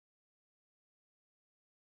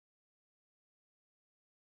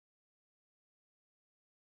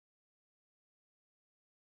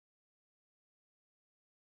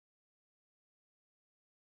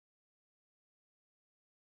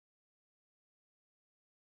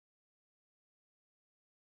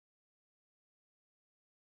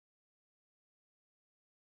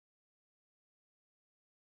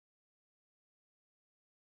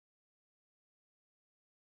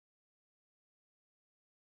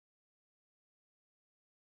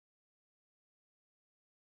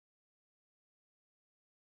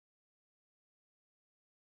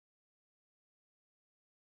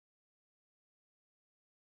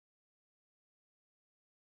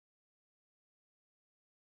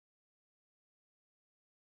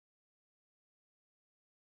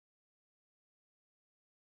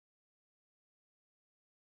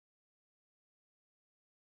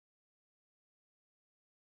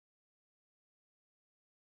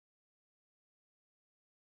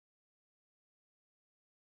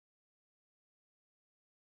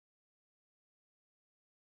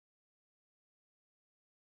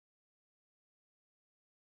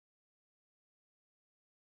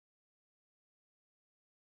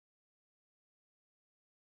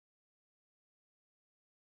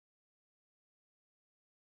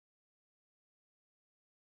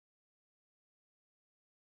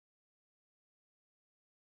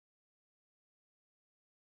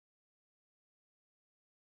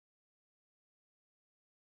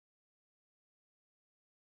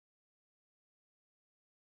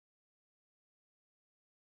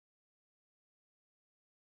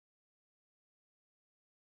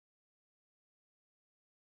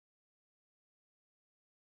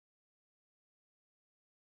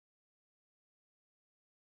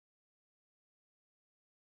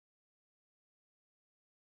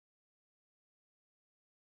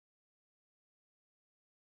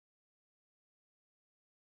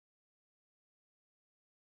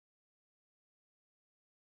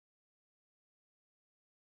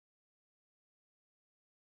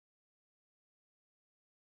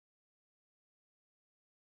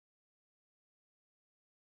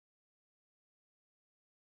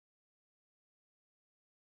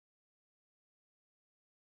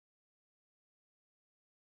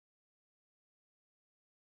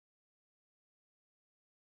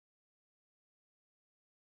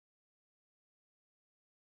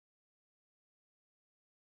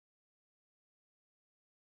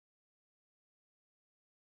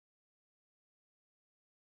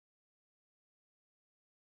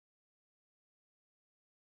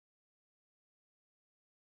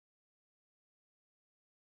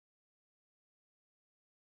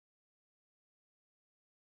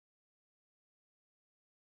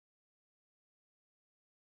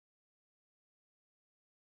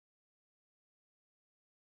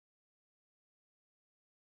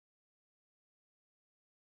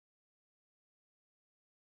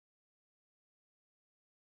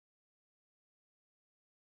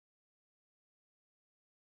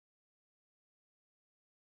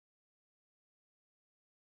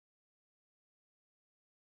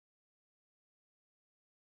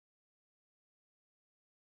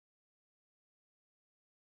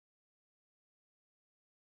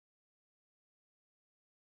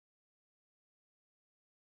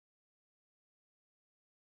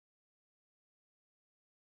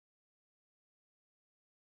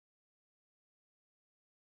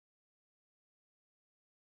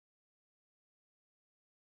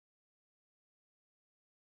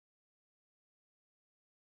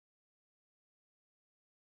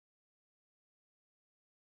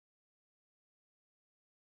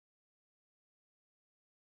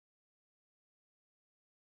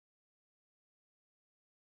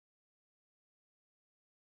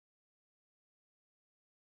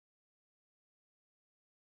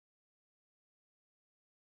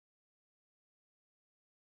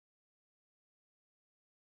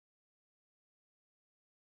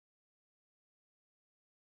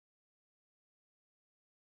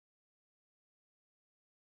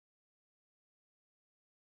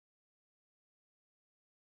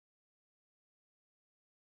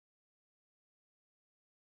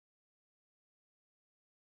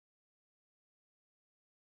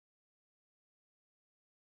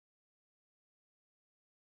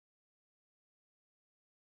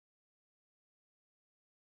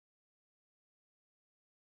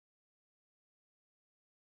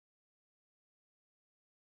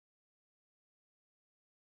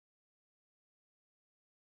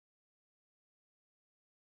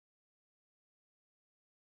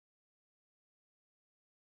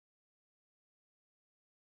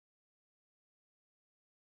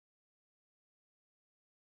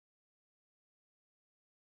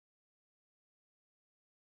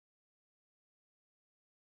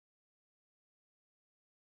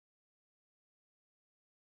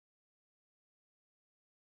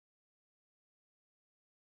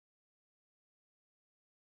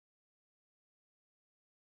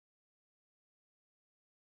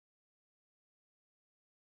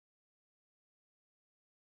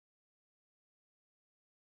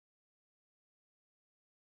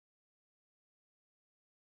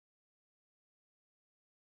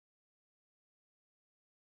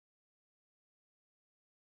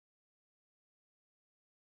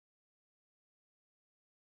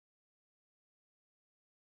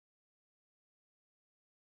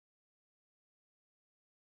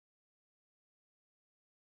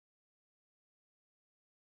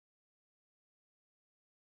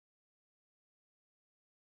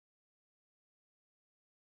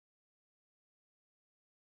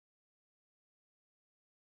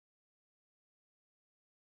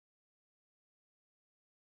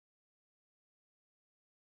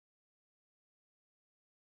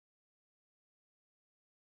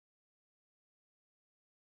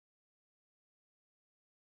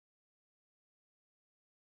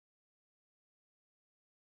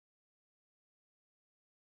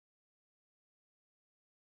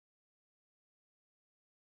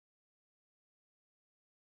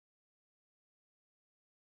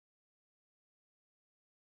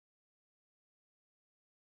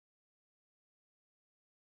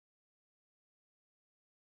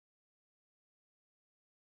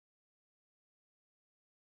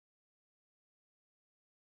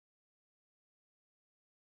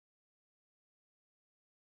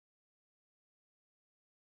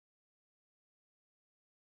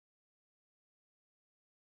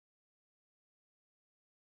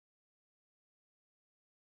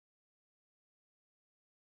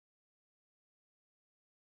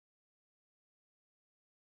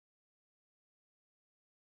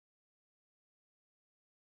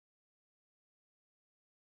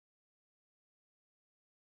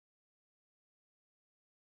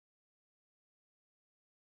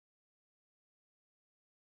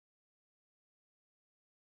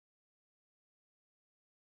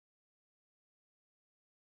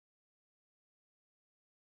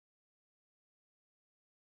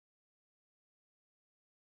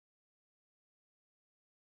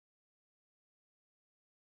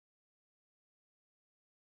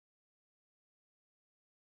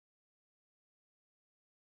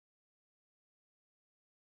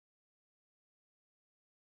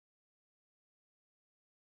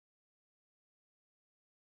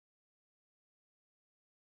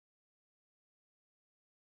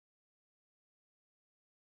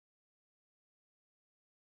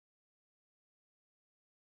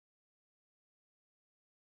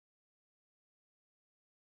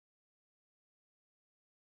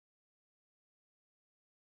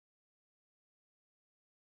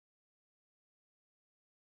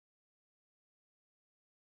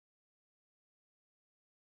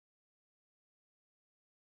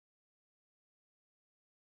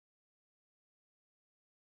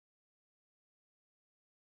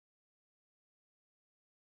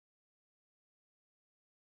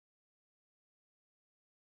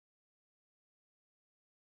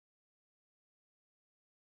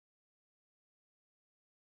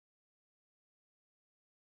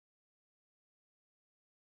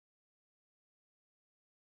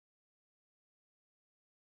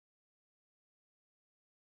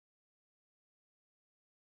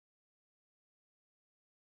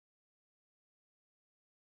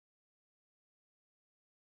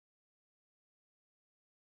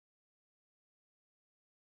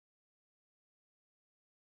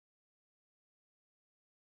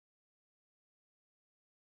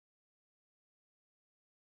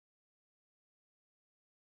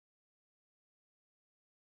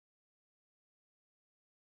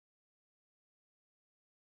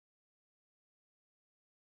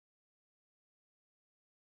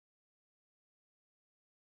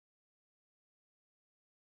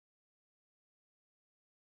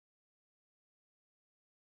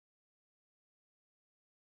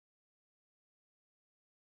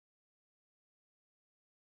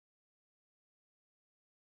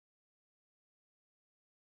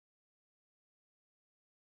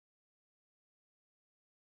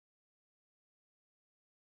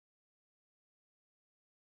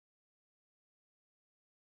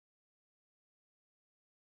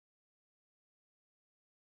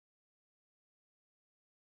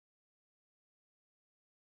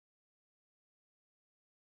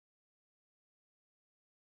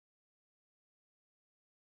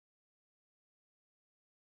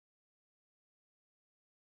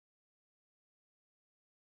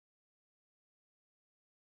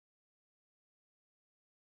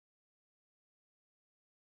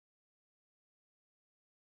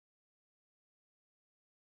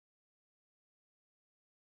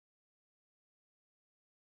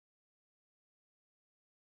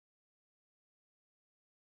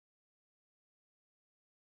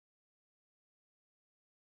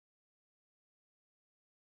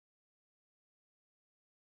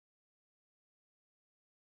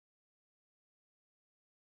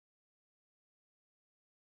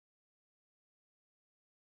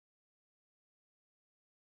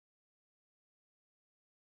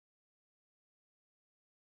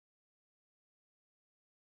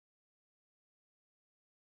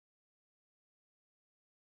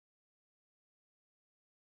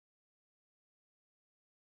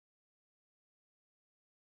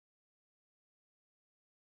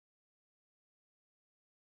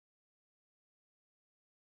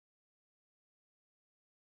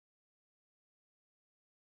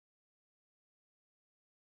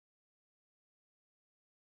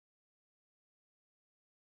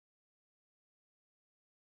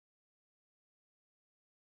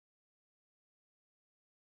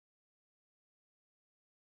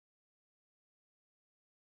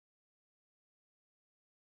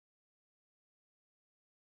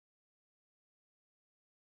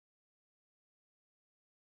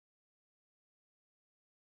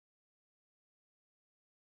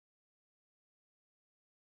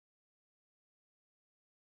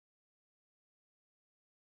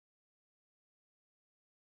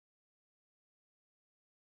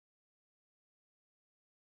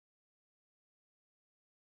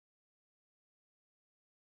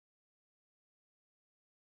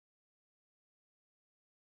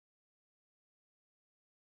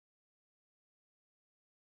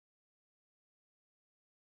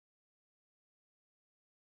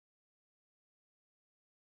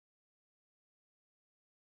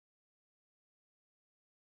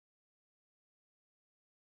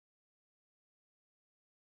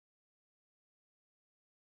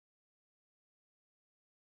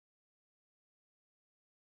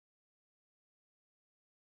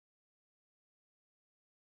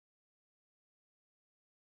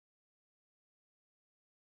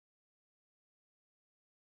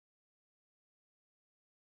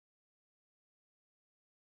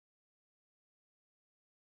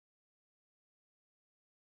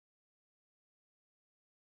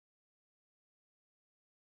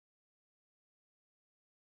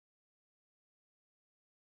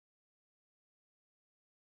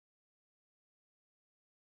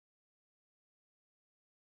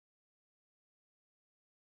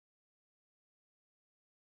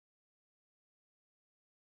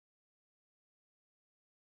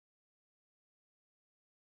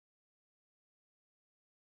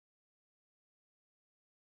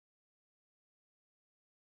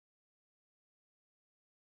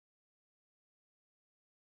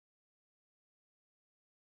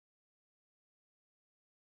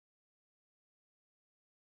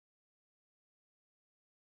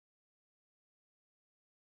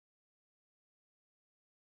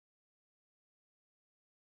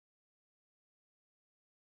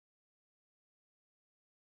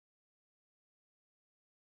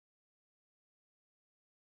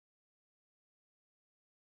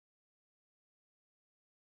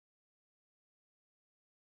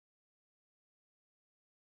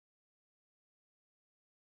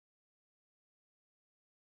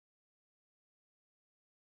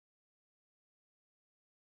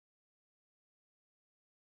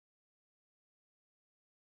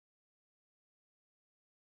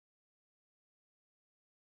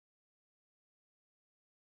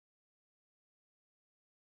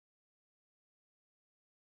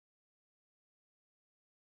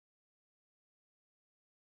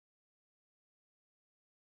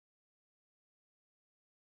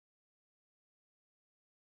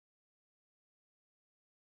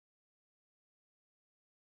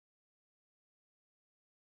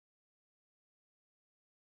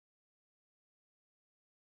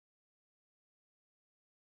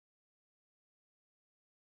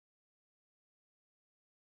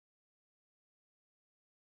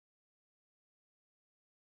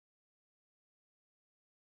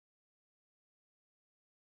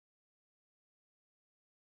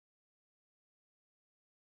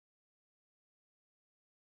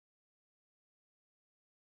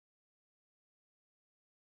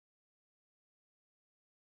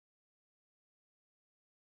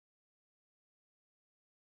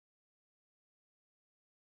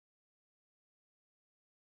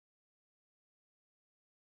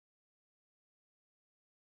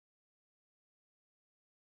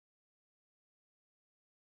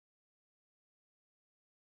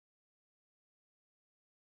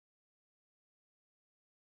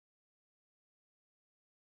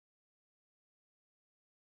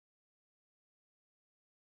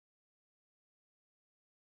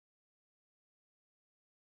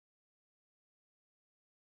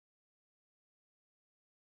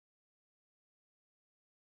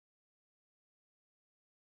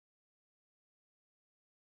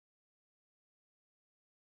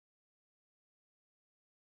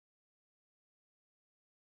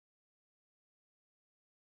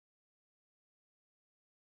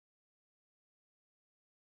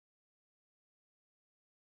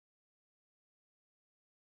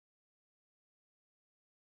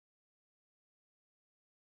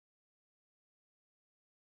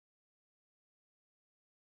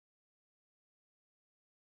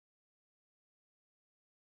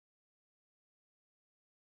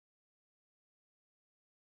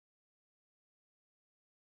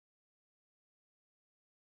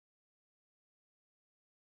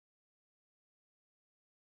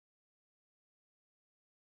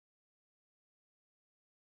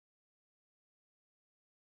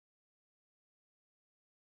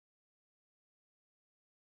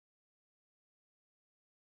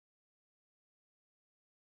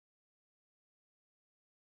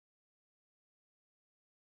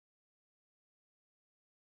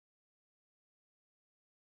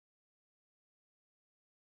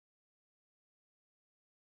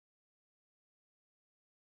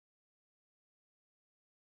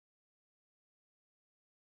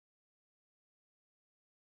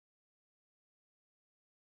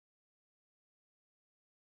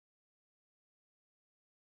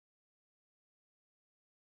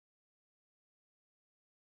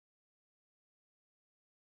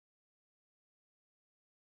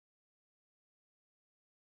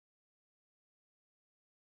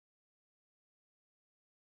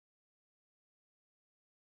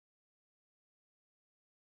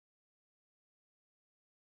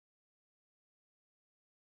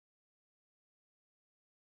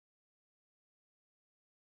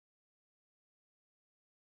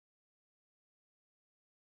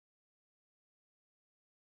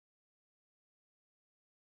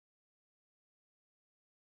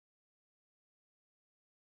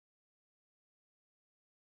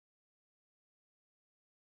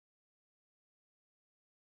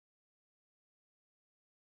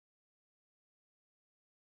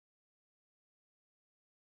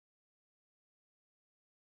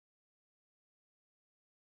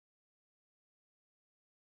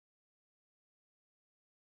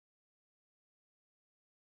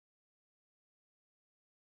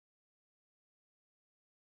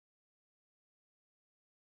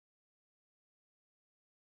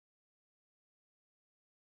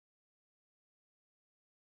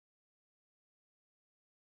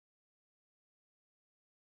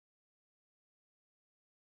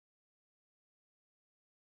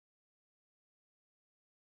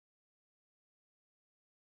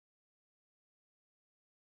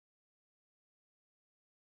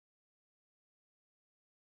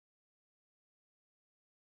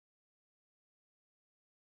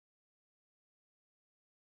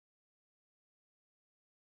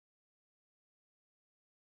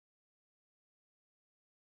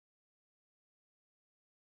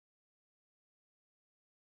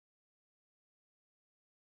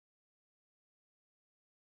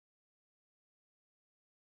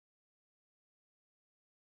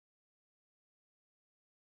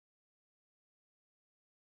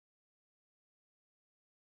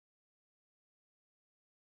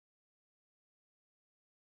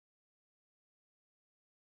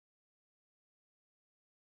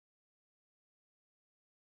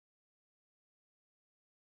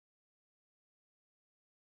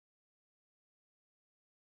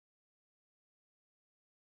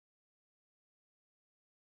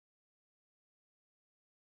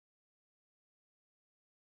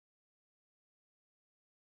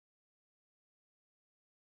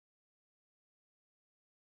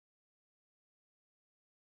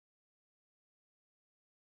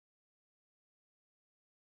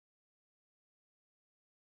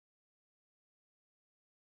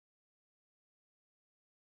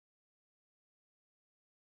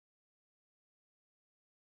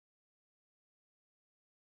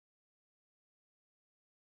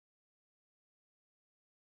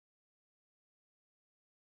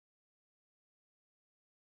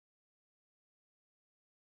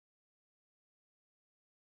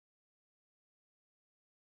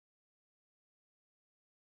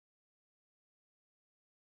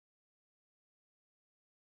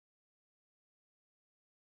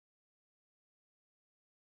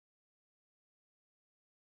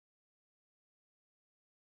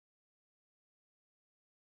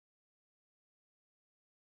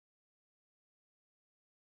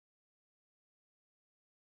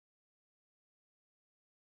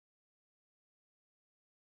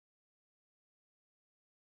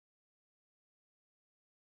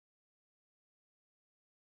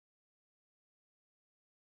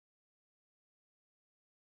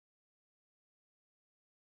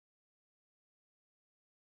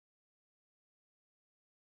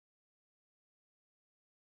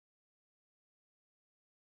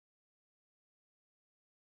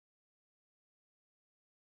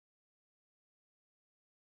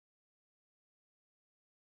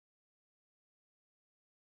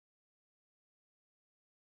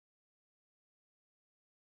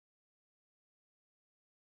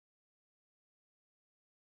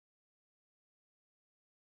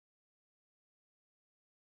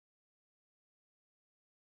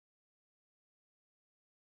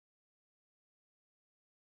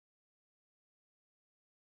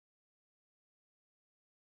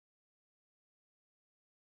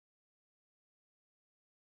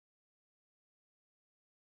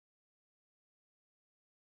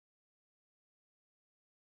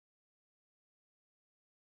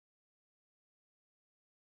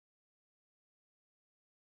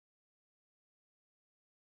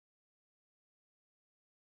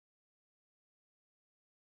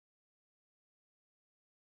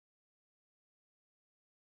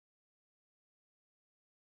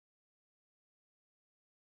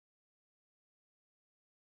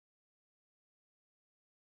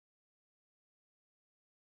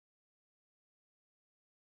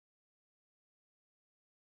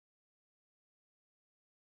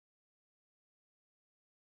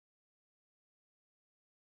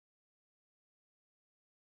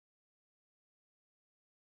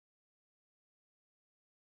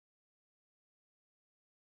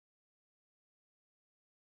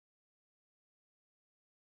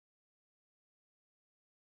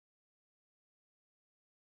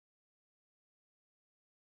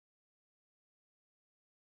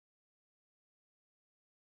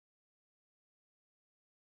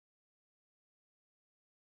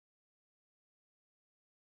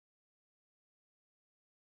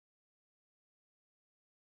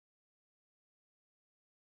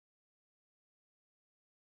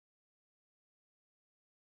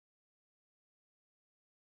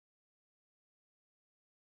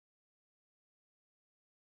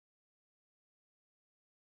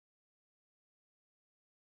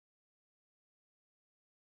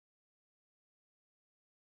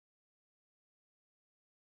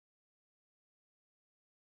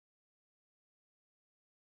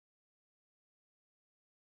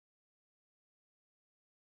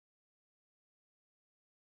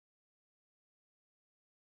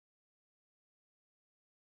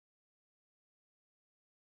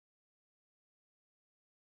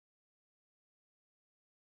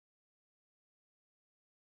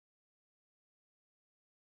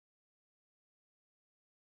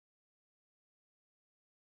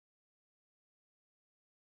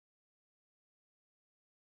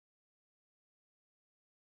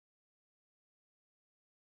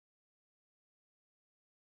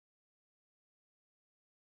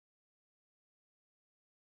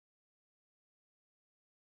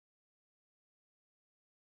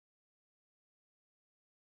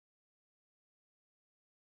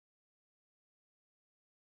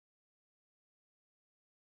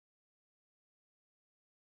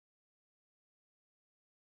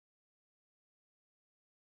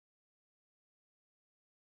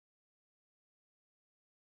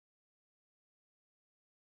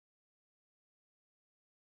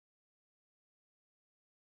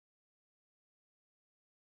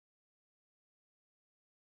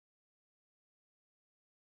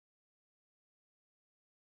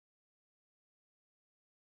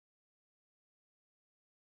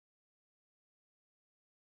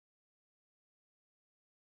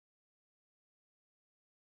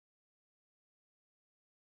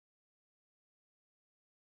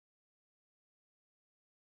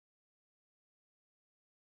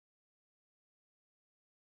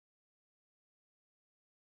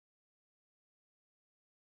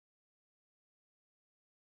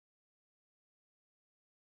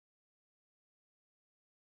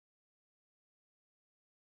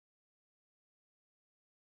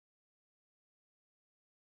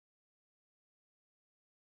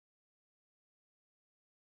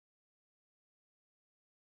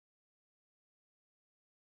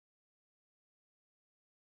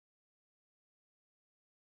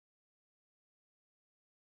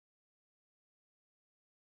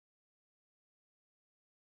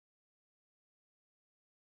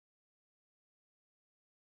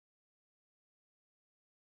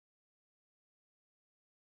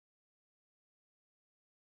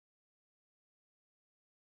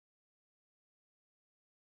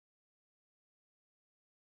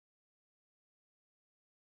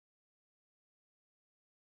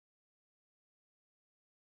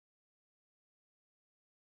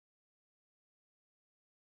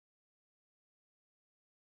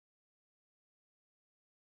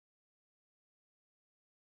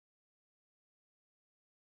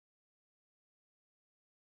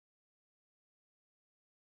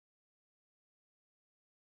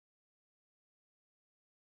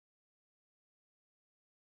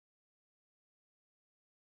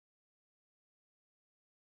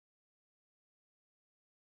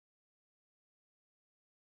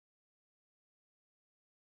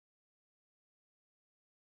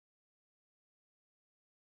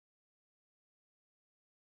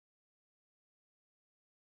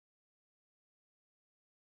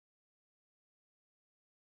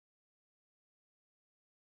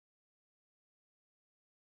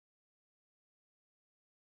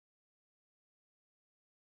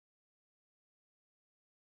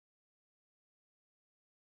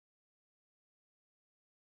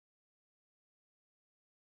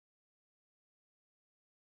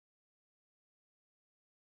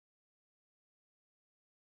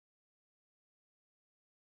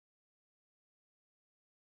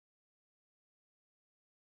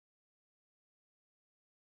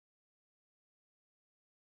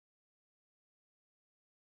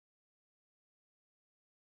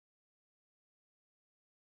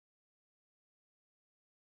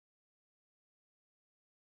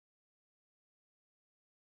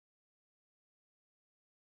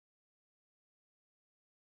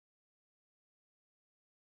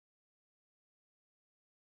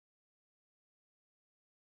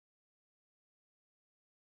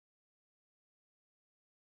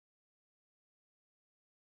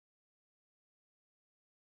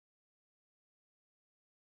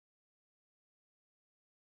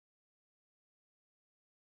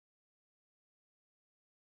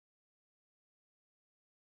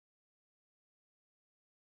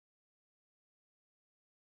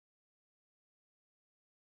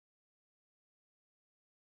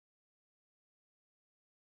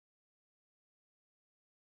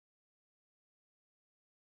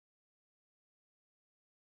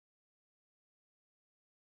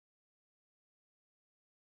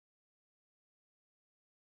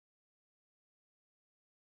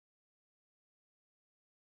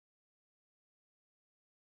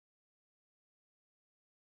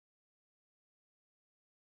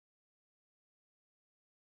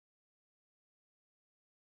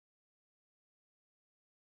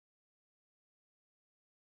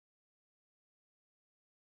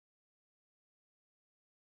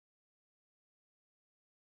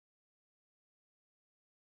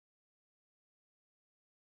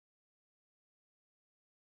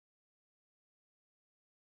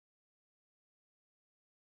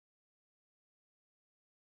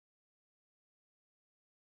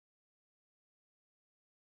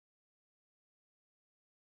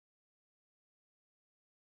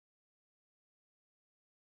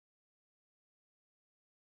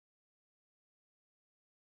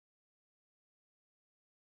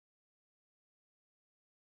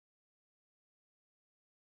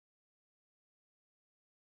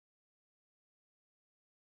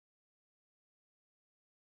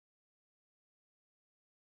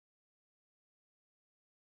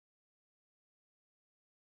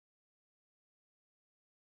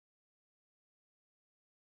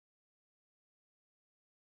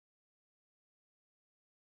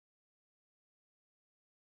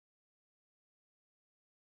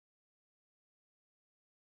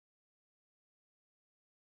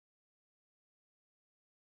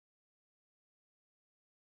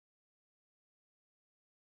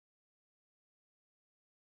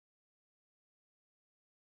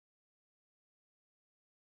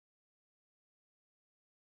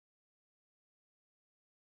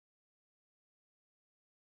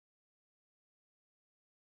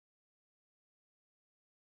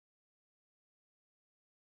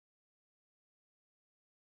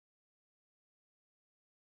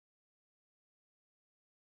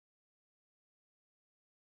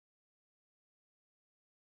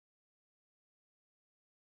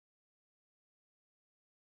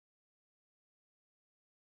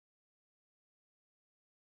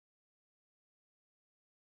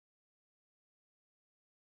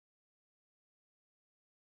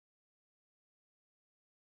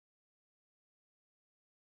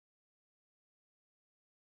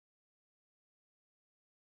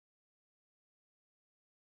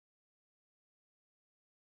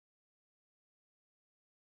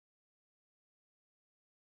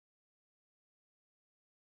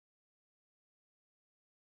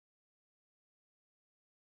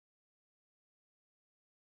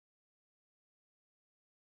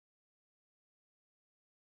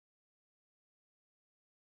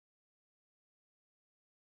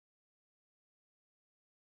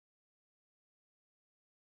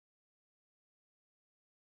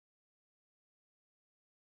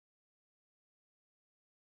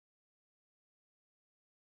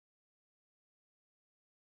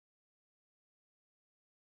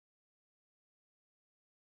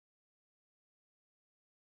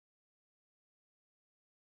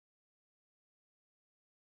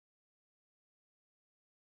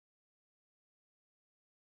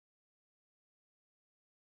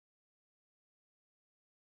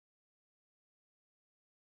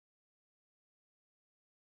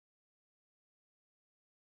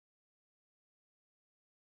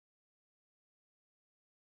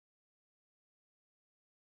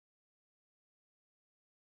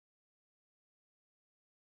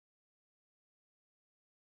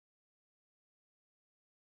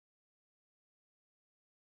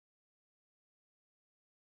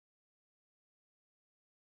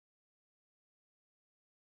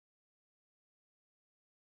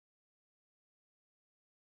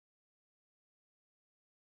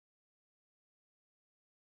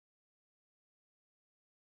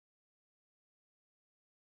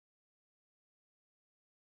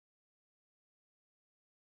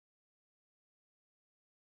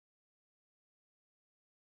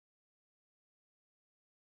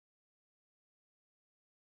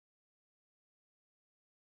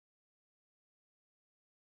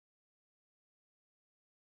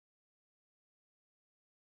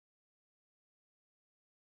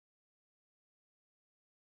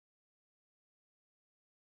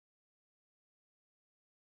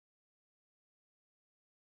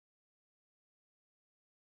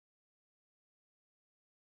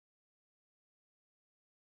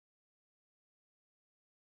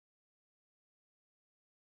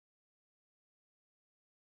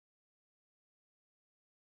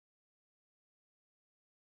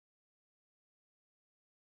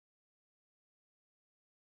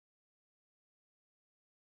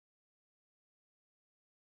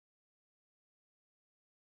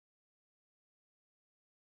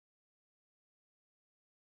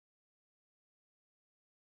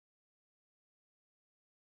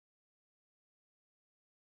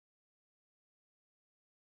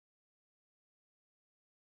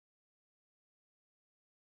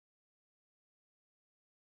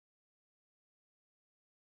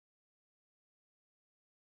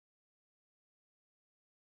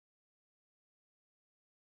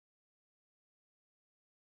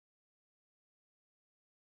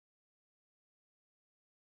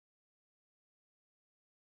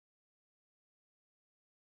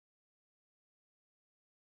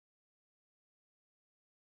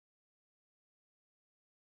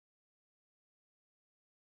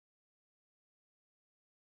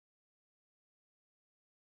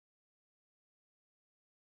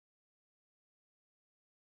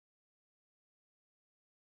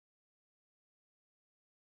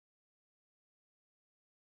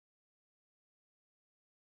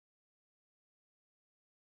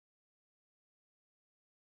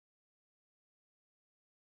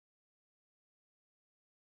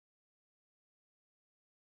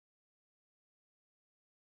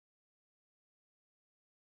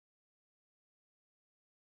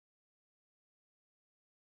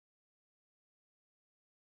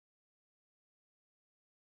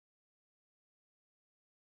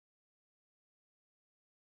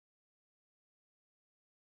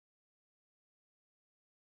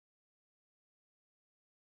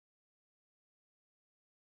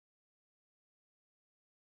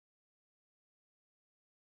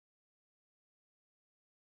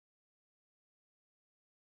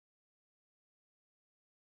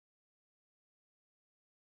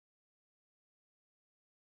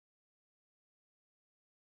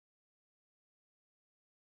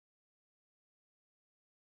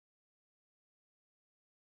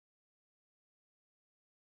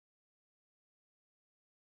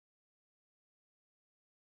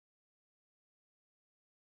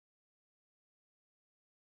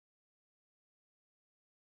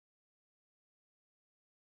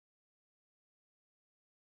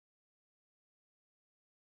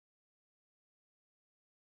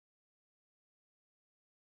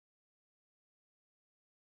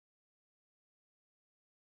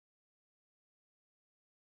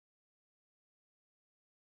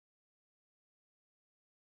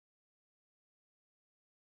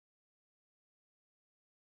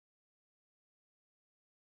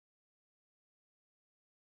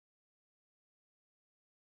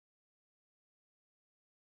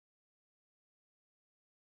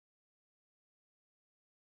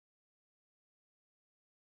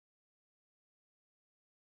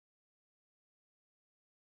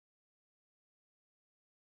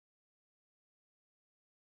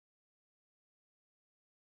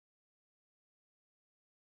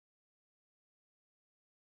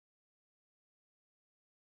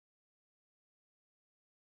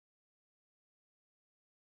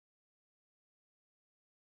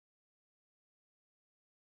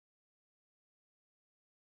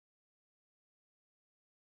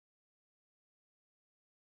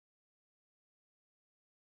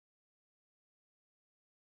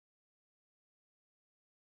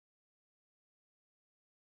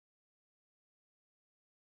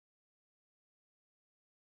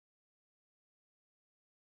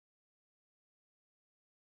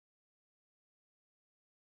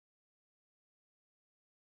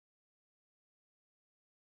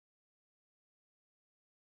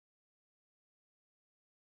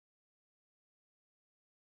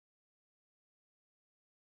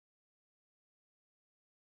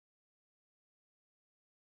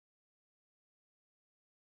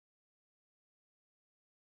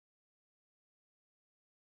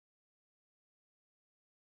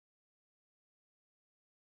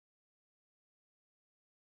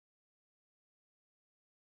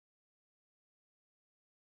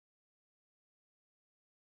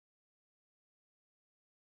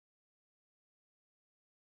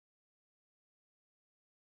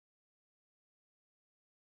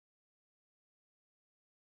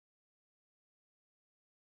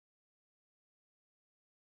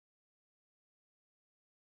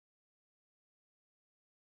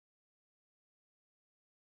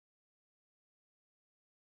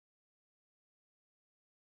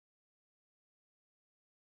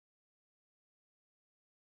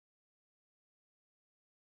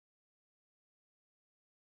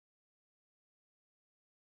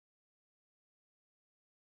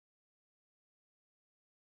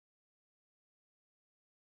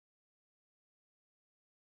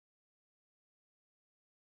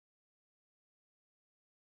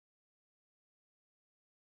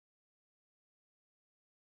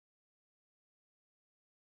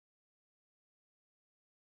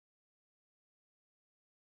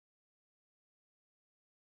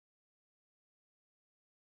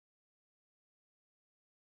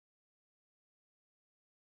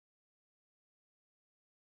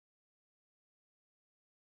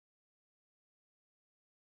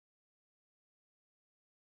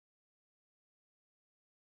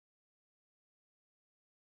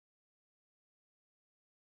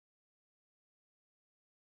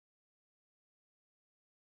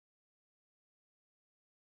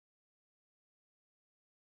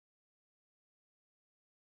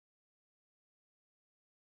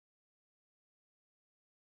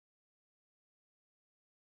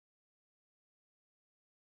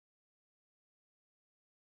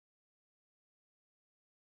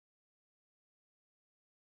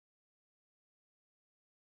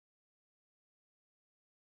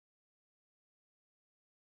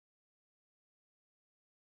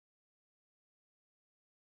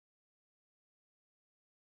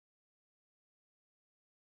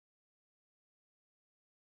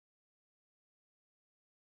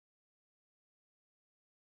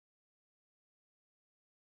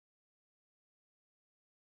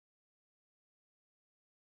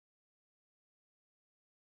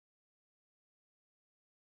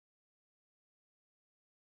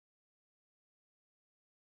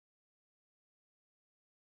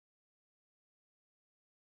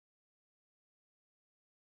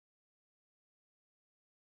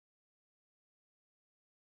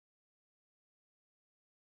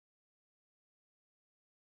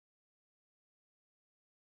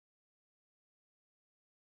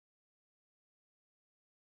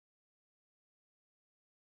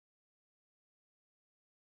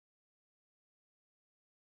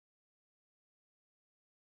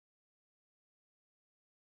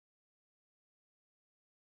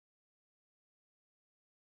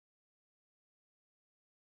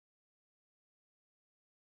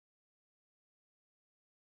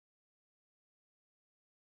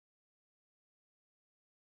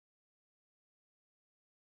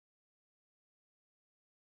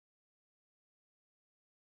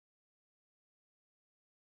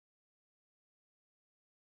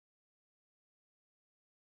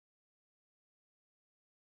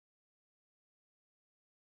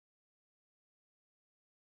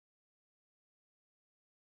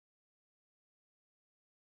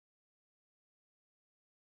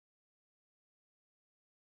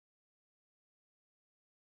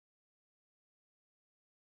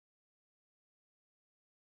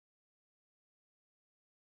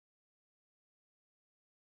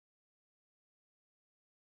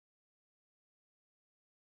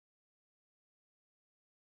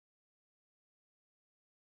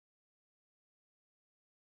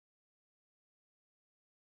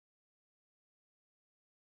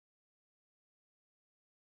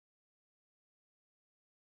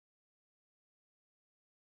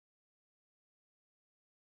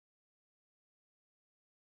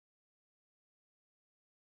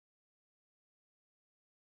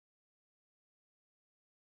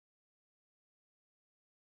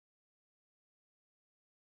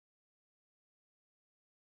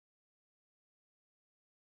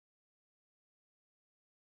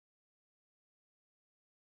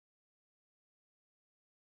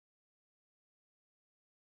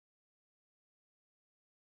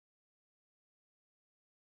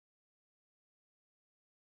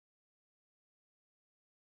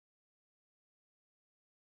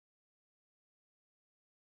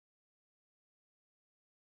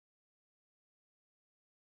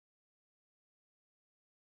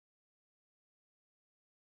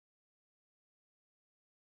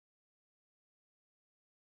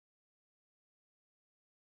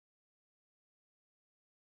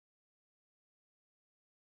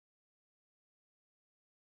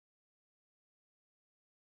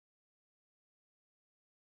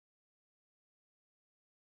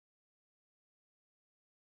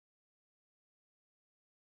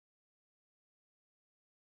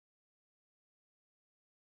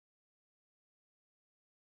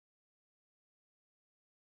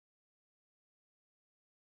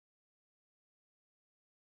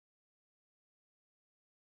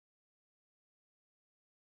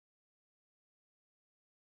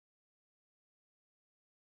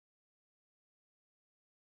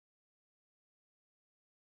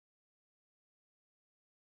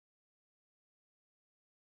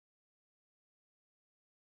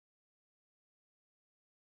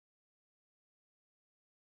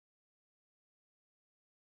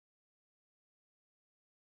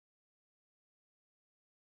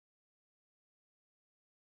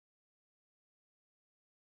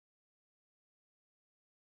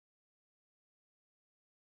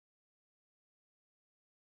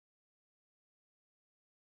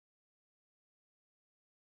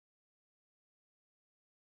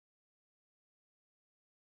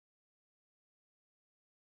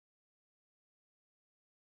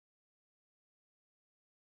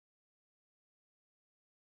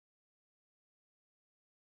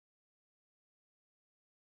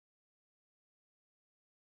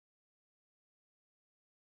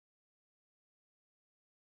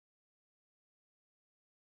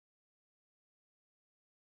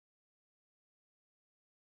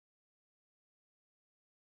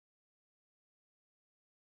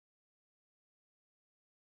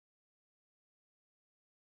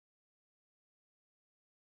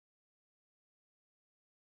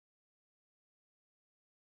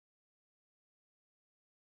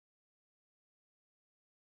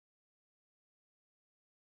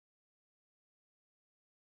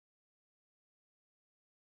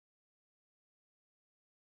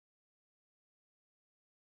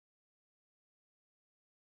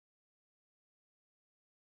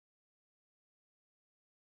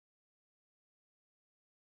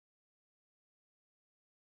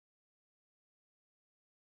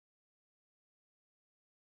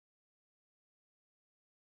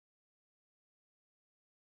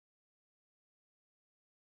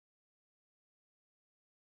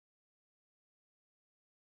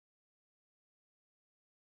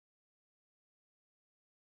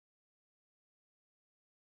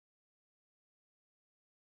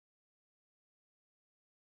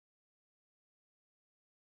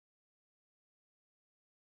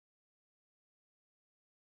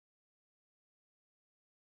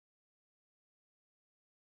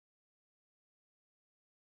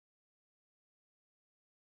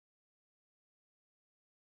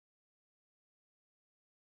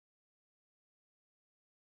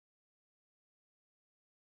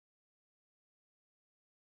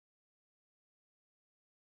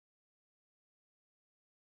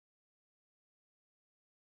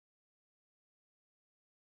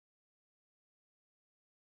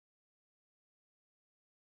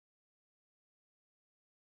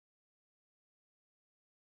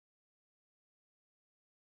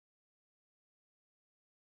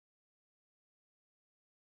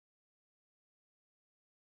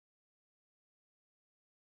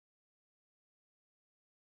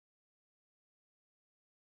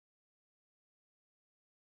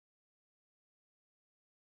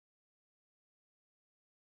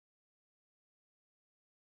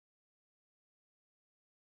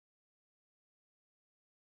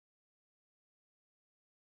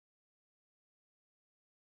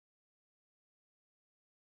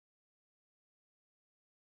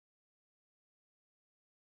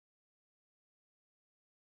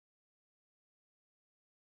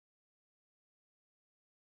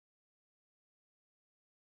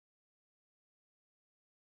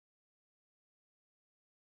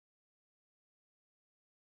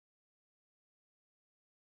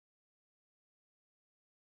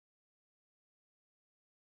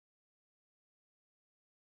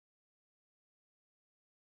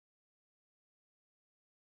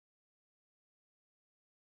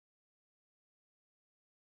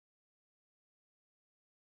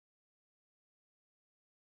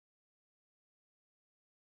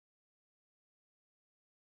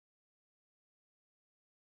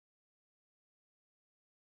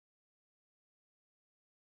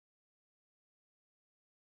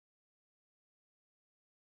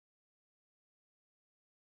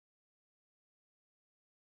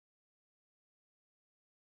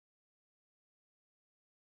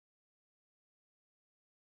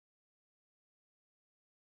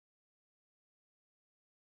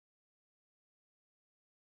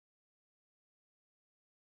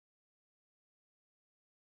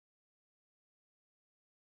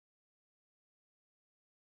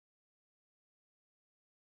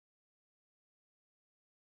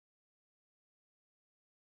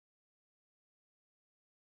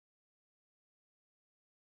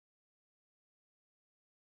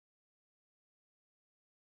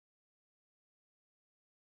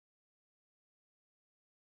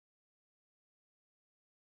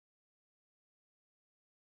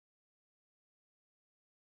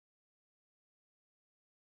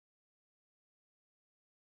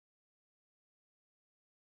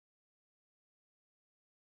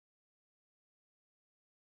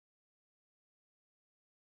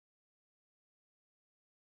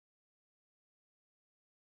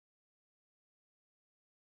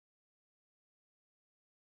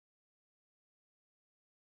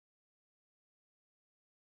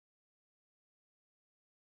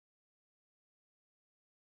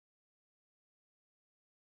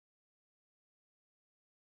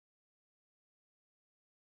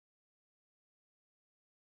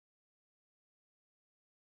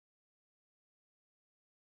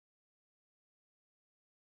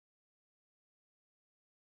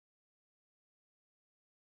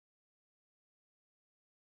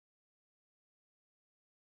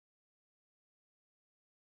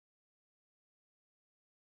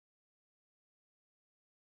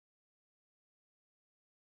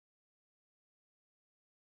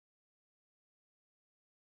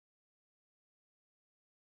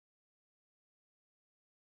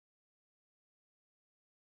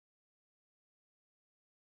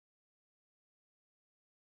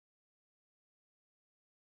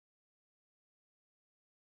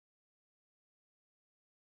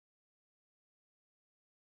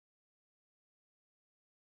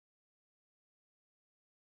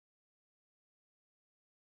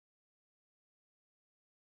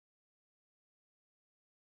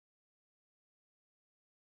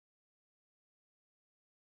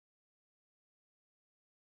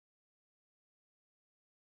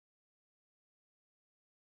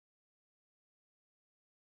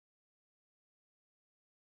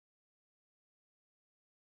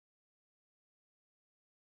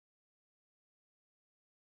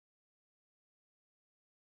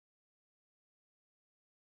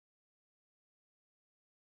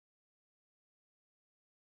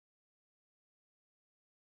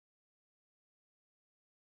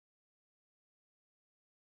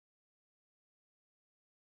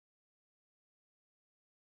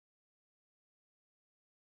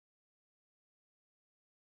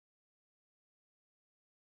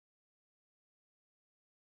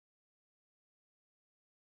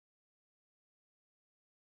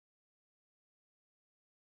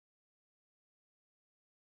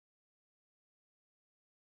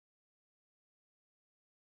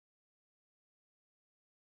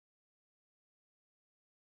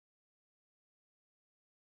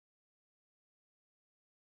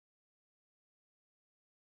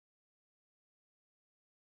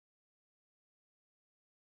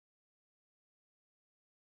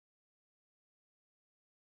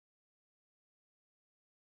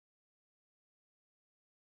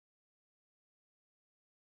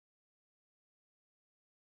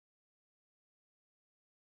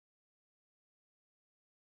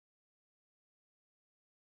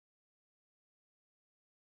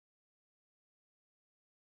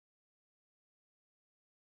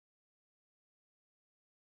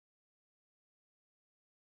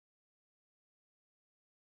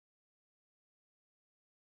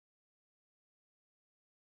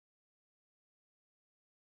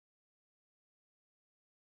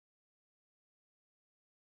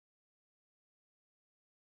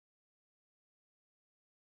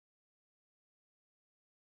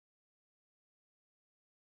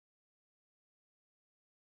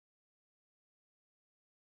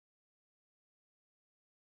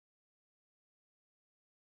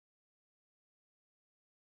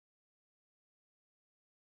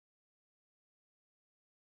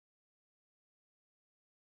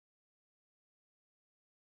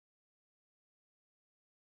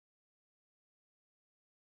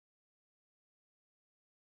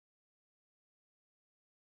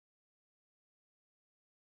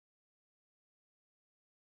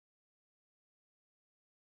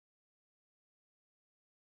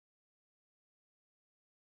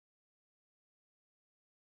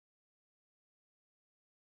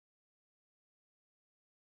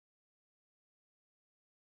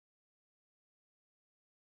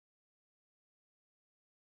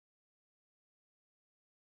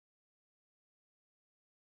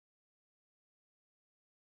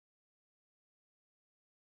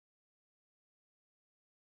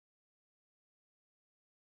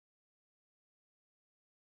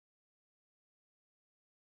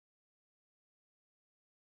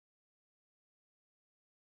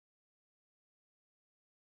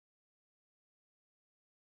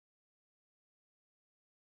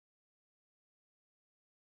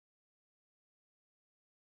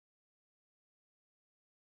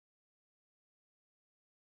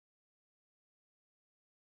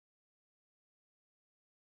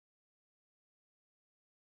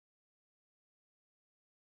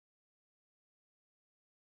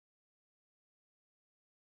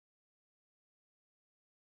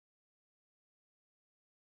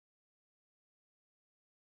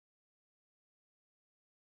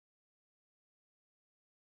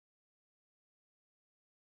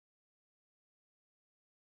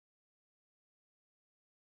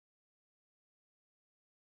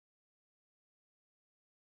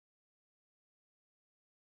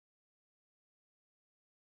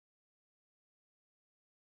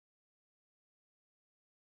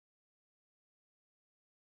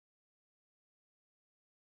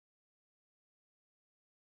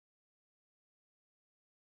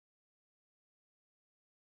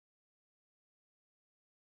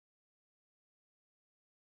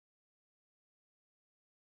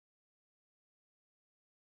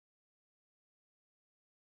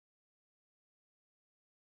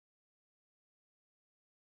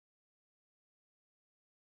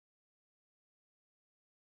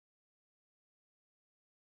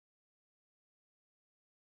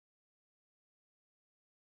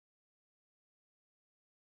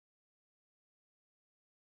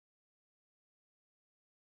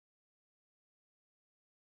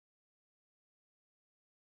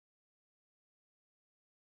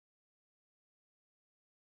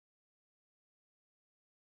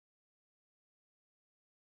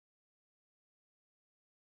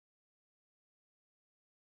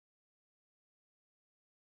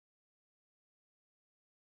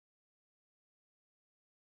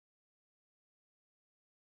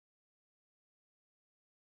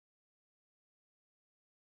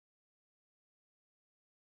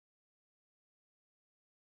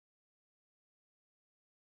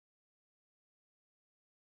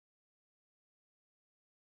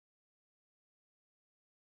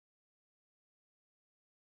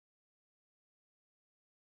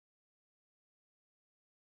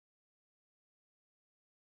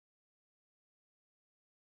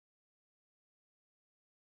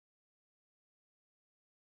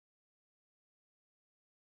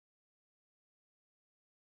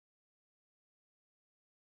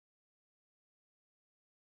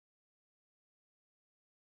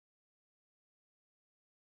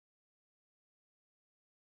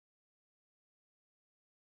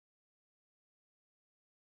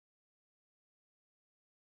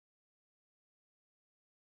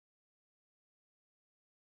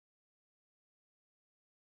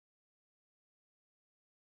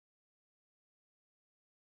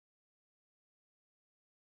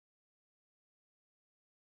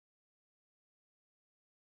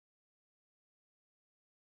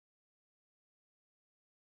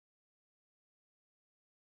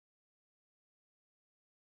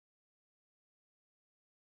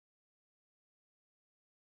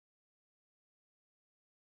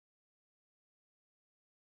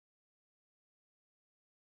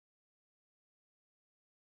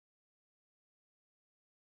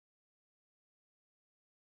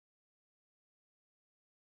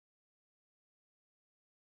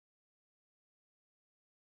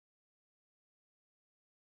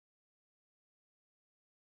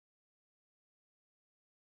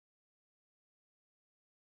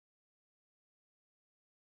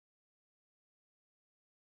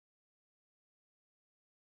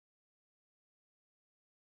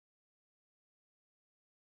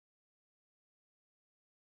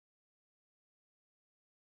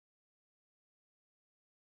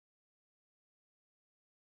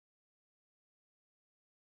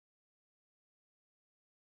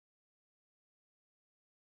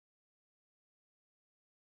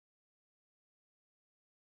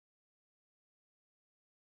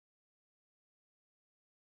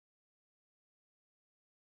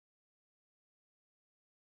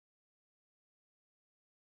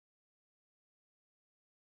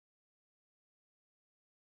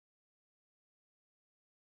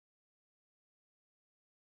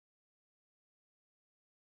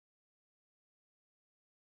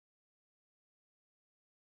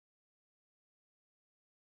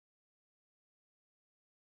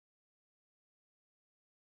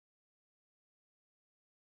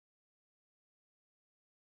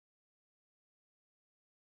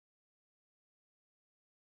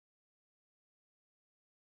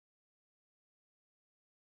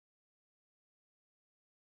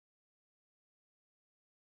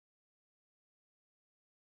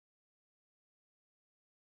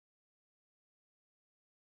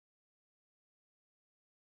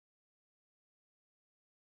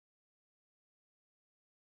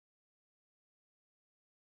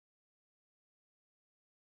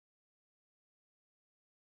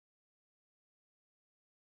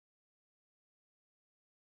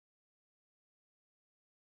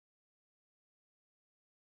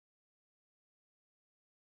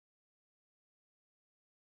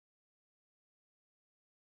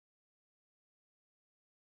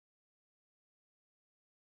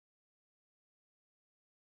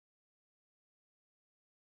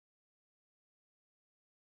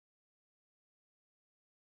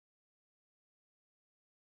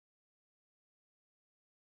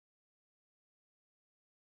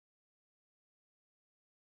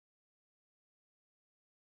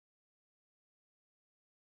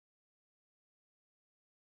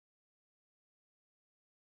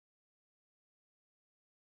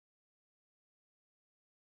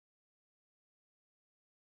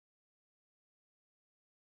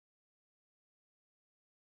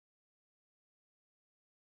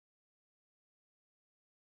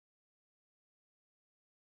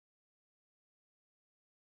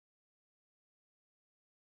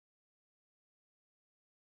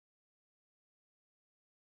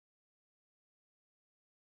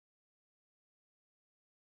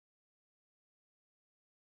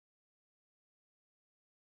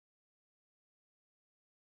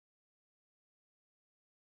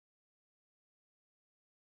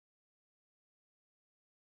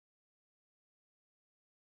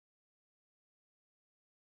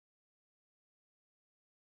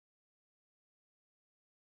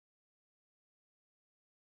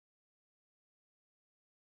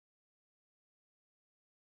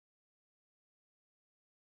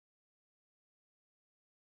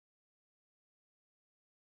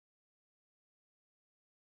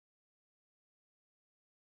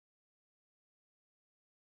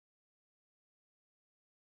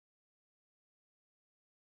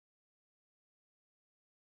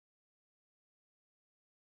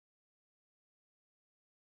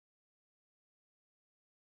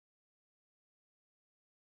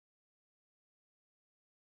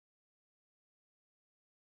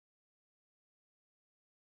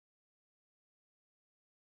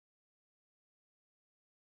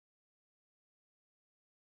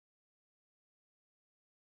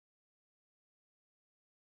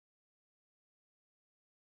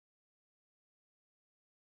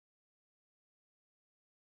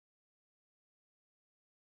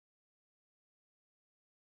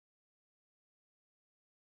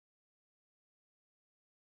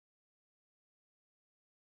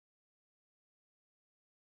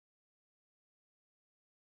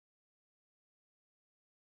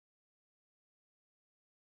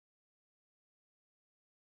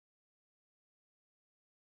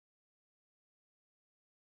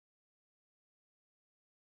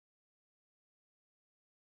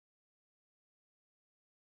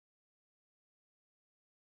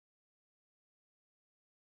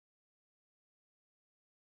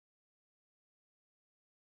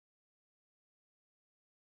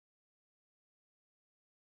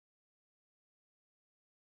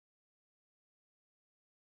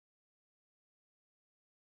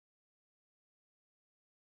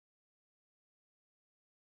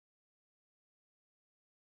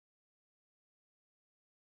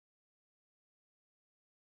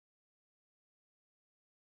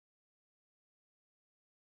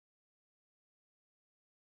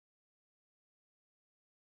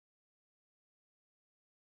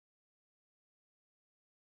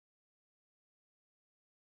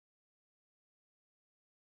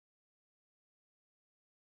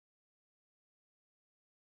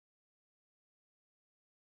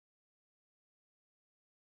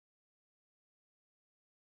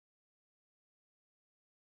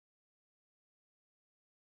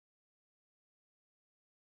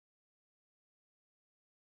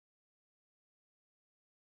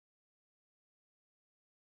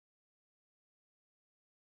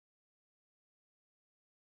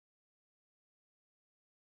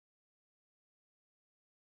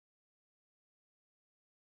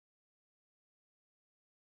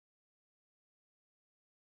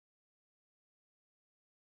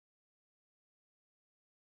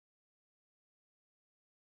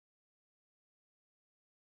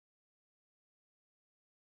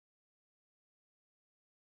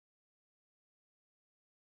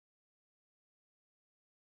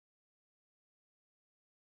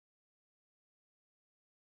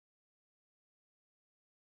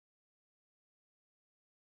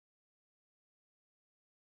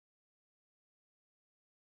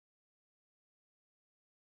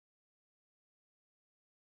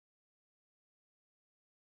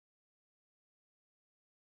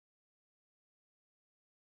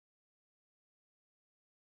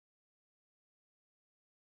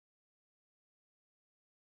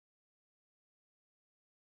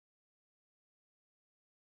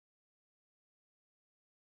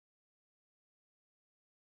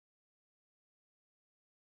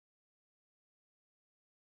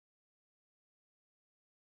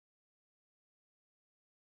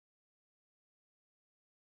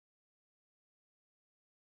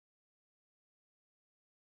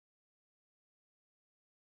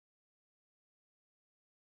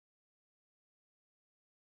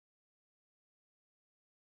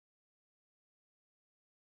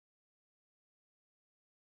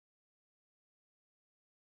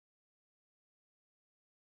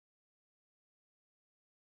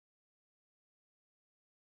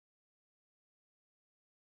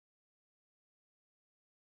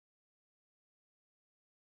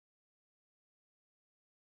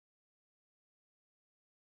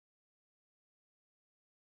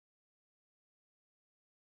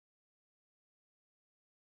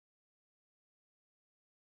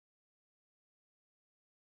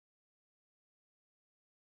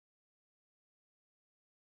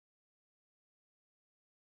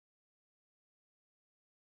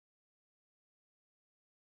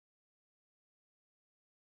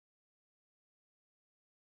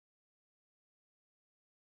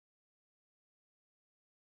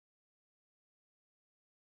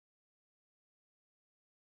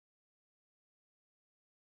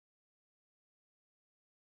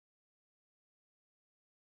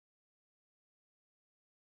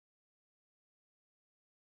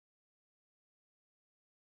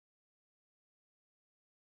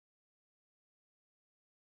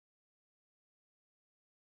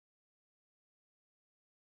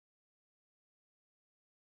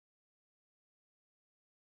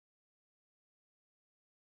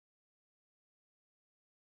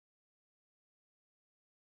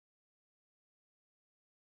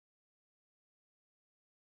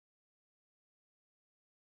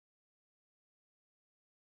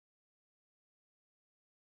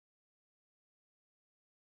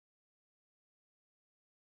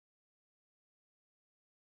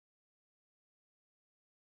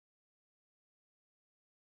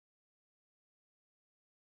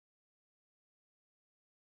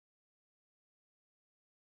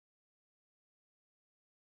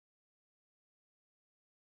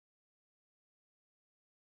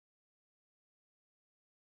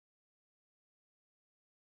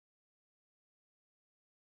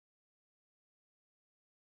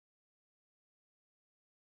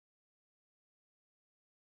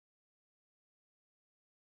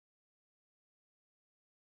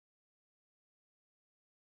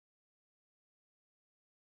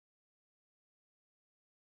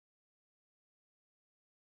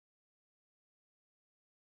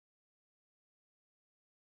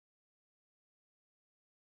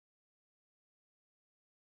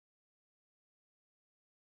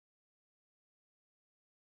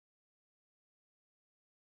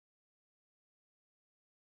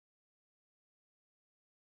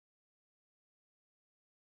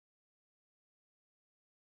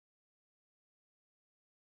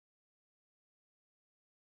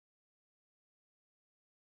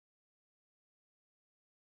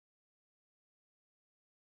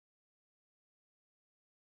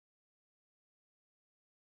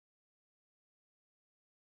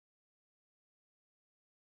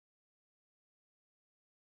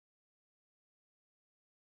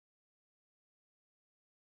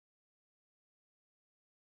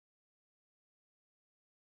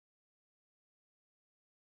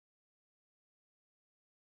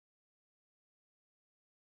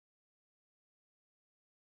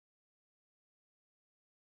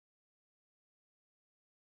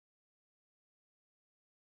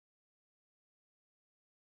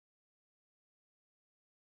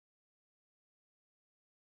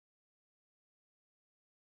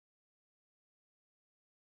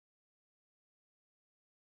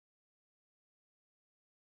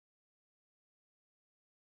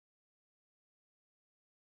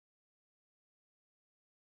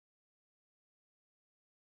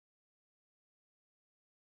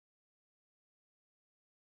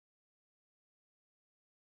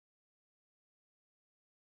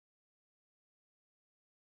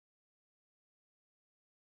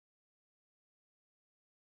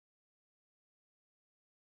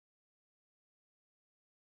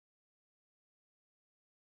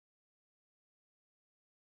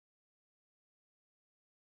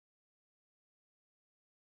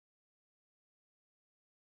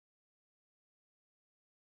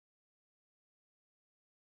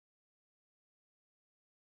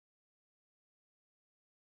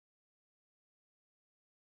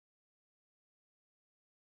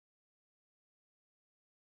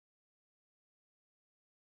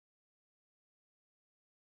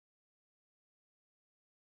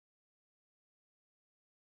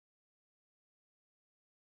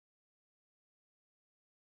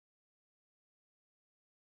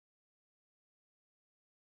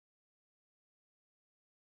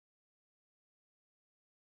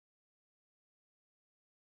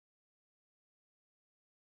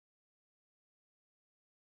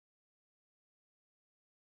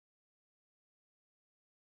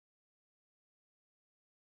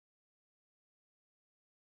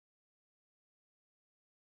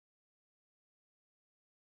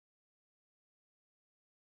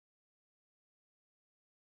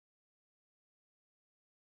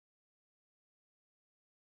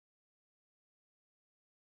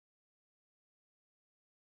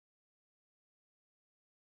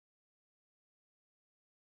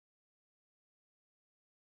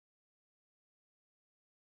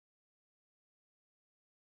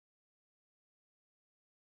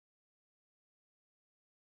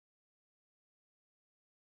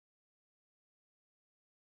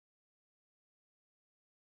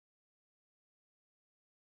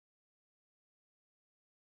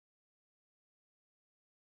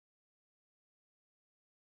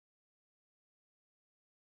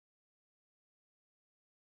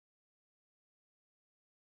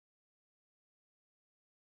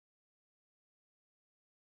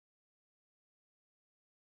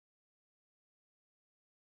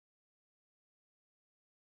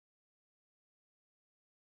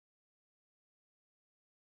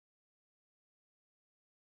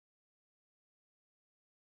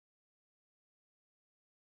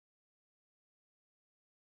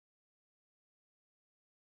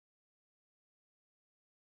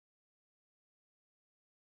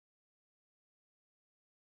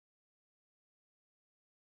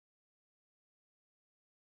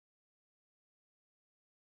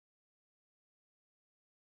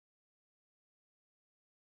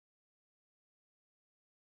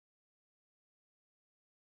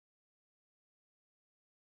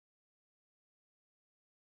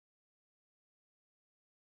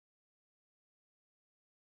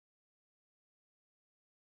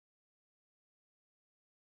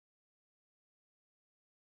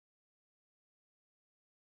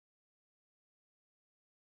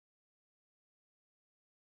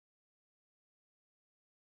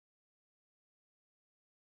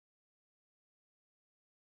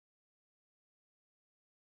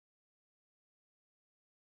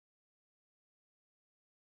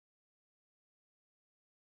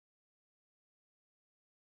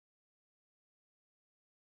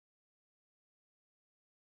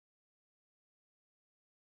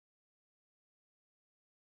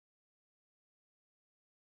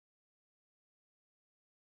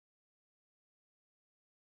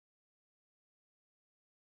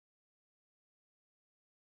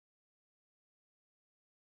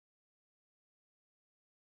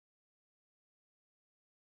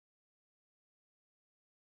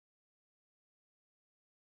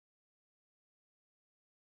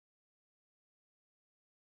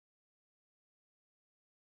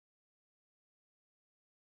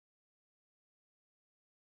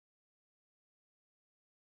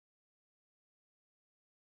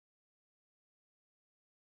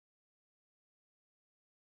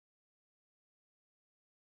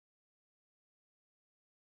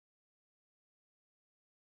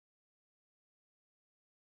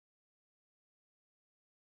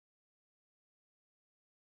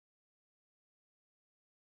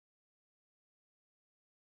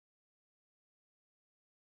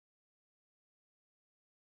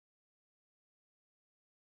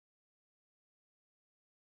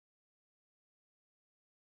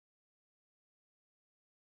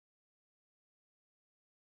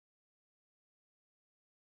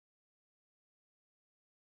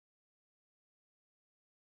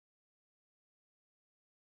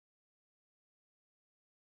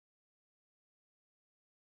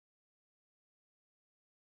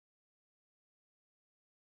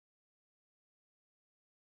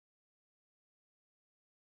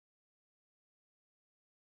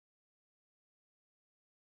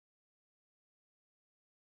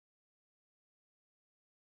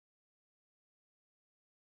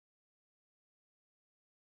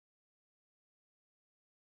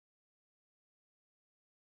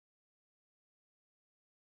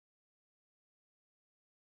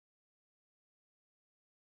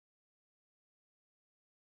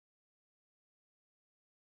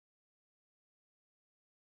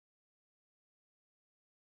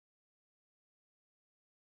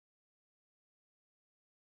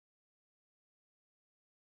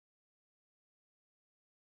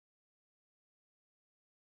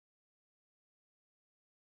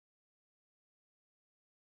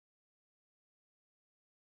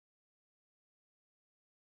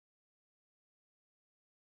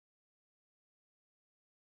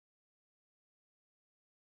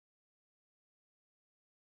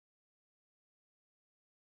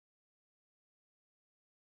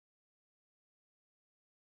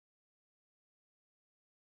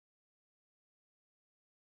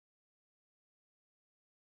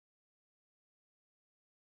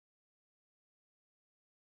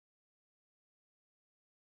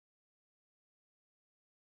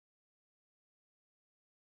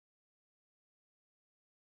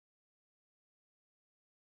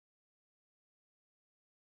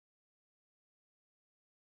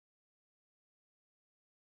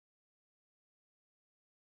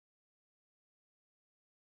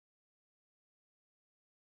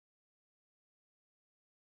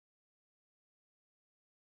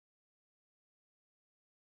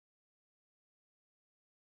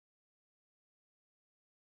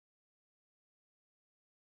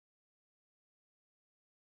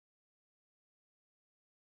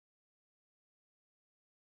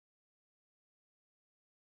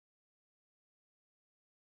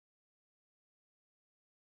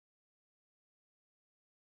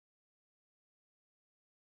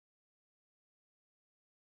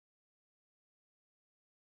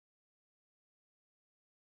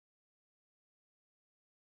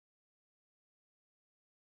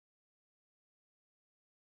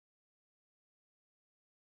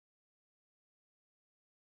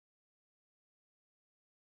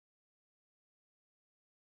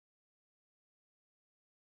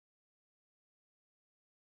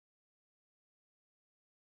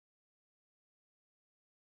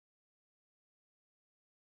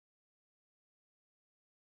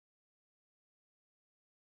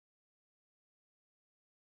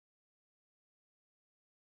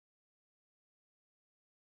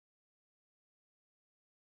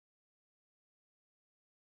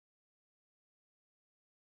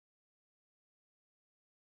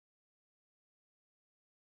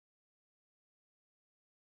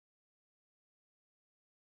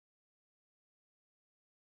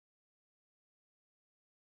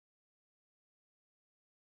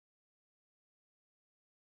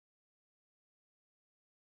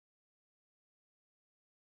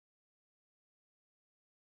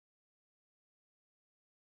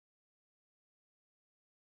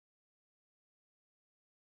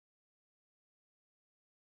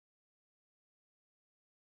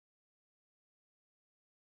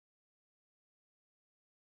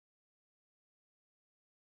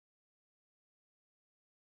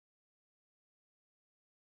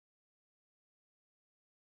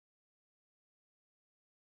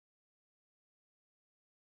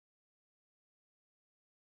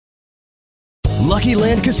 Lucky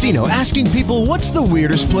Land Casino, asking people, what's the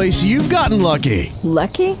weirdest place you've gotten lucky?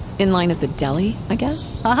 Lucky? In line at the deli, I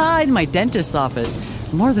guess? Aha, in my dentist's office.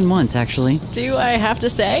 More than once, actually. Do I have to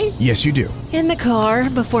say? Yes, you do. In the car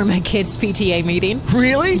before my kids' PTA meeting.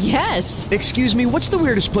 Really? Yes. Excuse me, what's the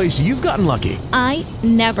weirdest place you've gotten lucky? I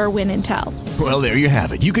never win and tell. Well, there you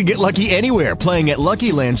have it. You can get lucky anywhere, playing at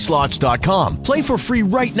LuckyLandSlots.com. Play for free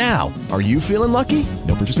right now. Are you feeling lucky?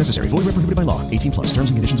 No purchase necessary. Void where prohibited by law. 18 plus.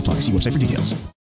 Terms and conditions apply. See website for details.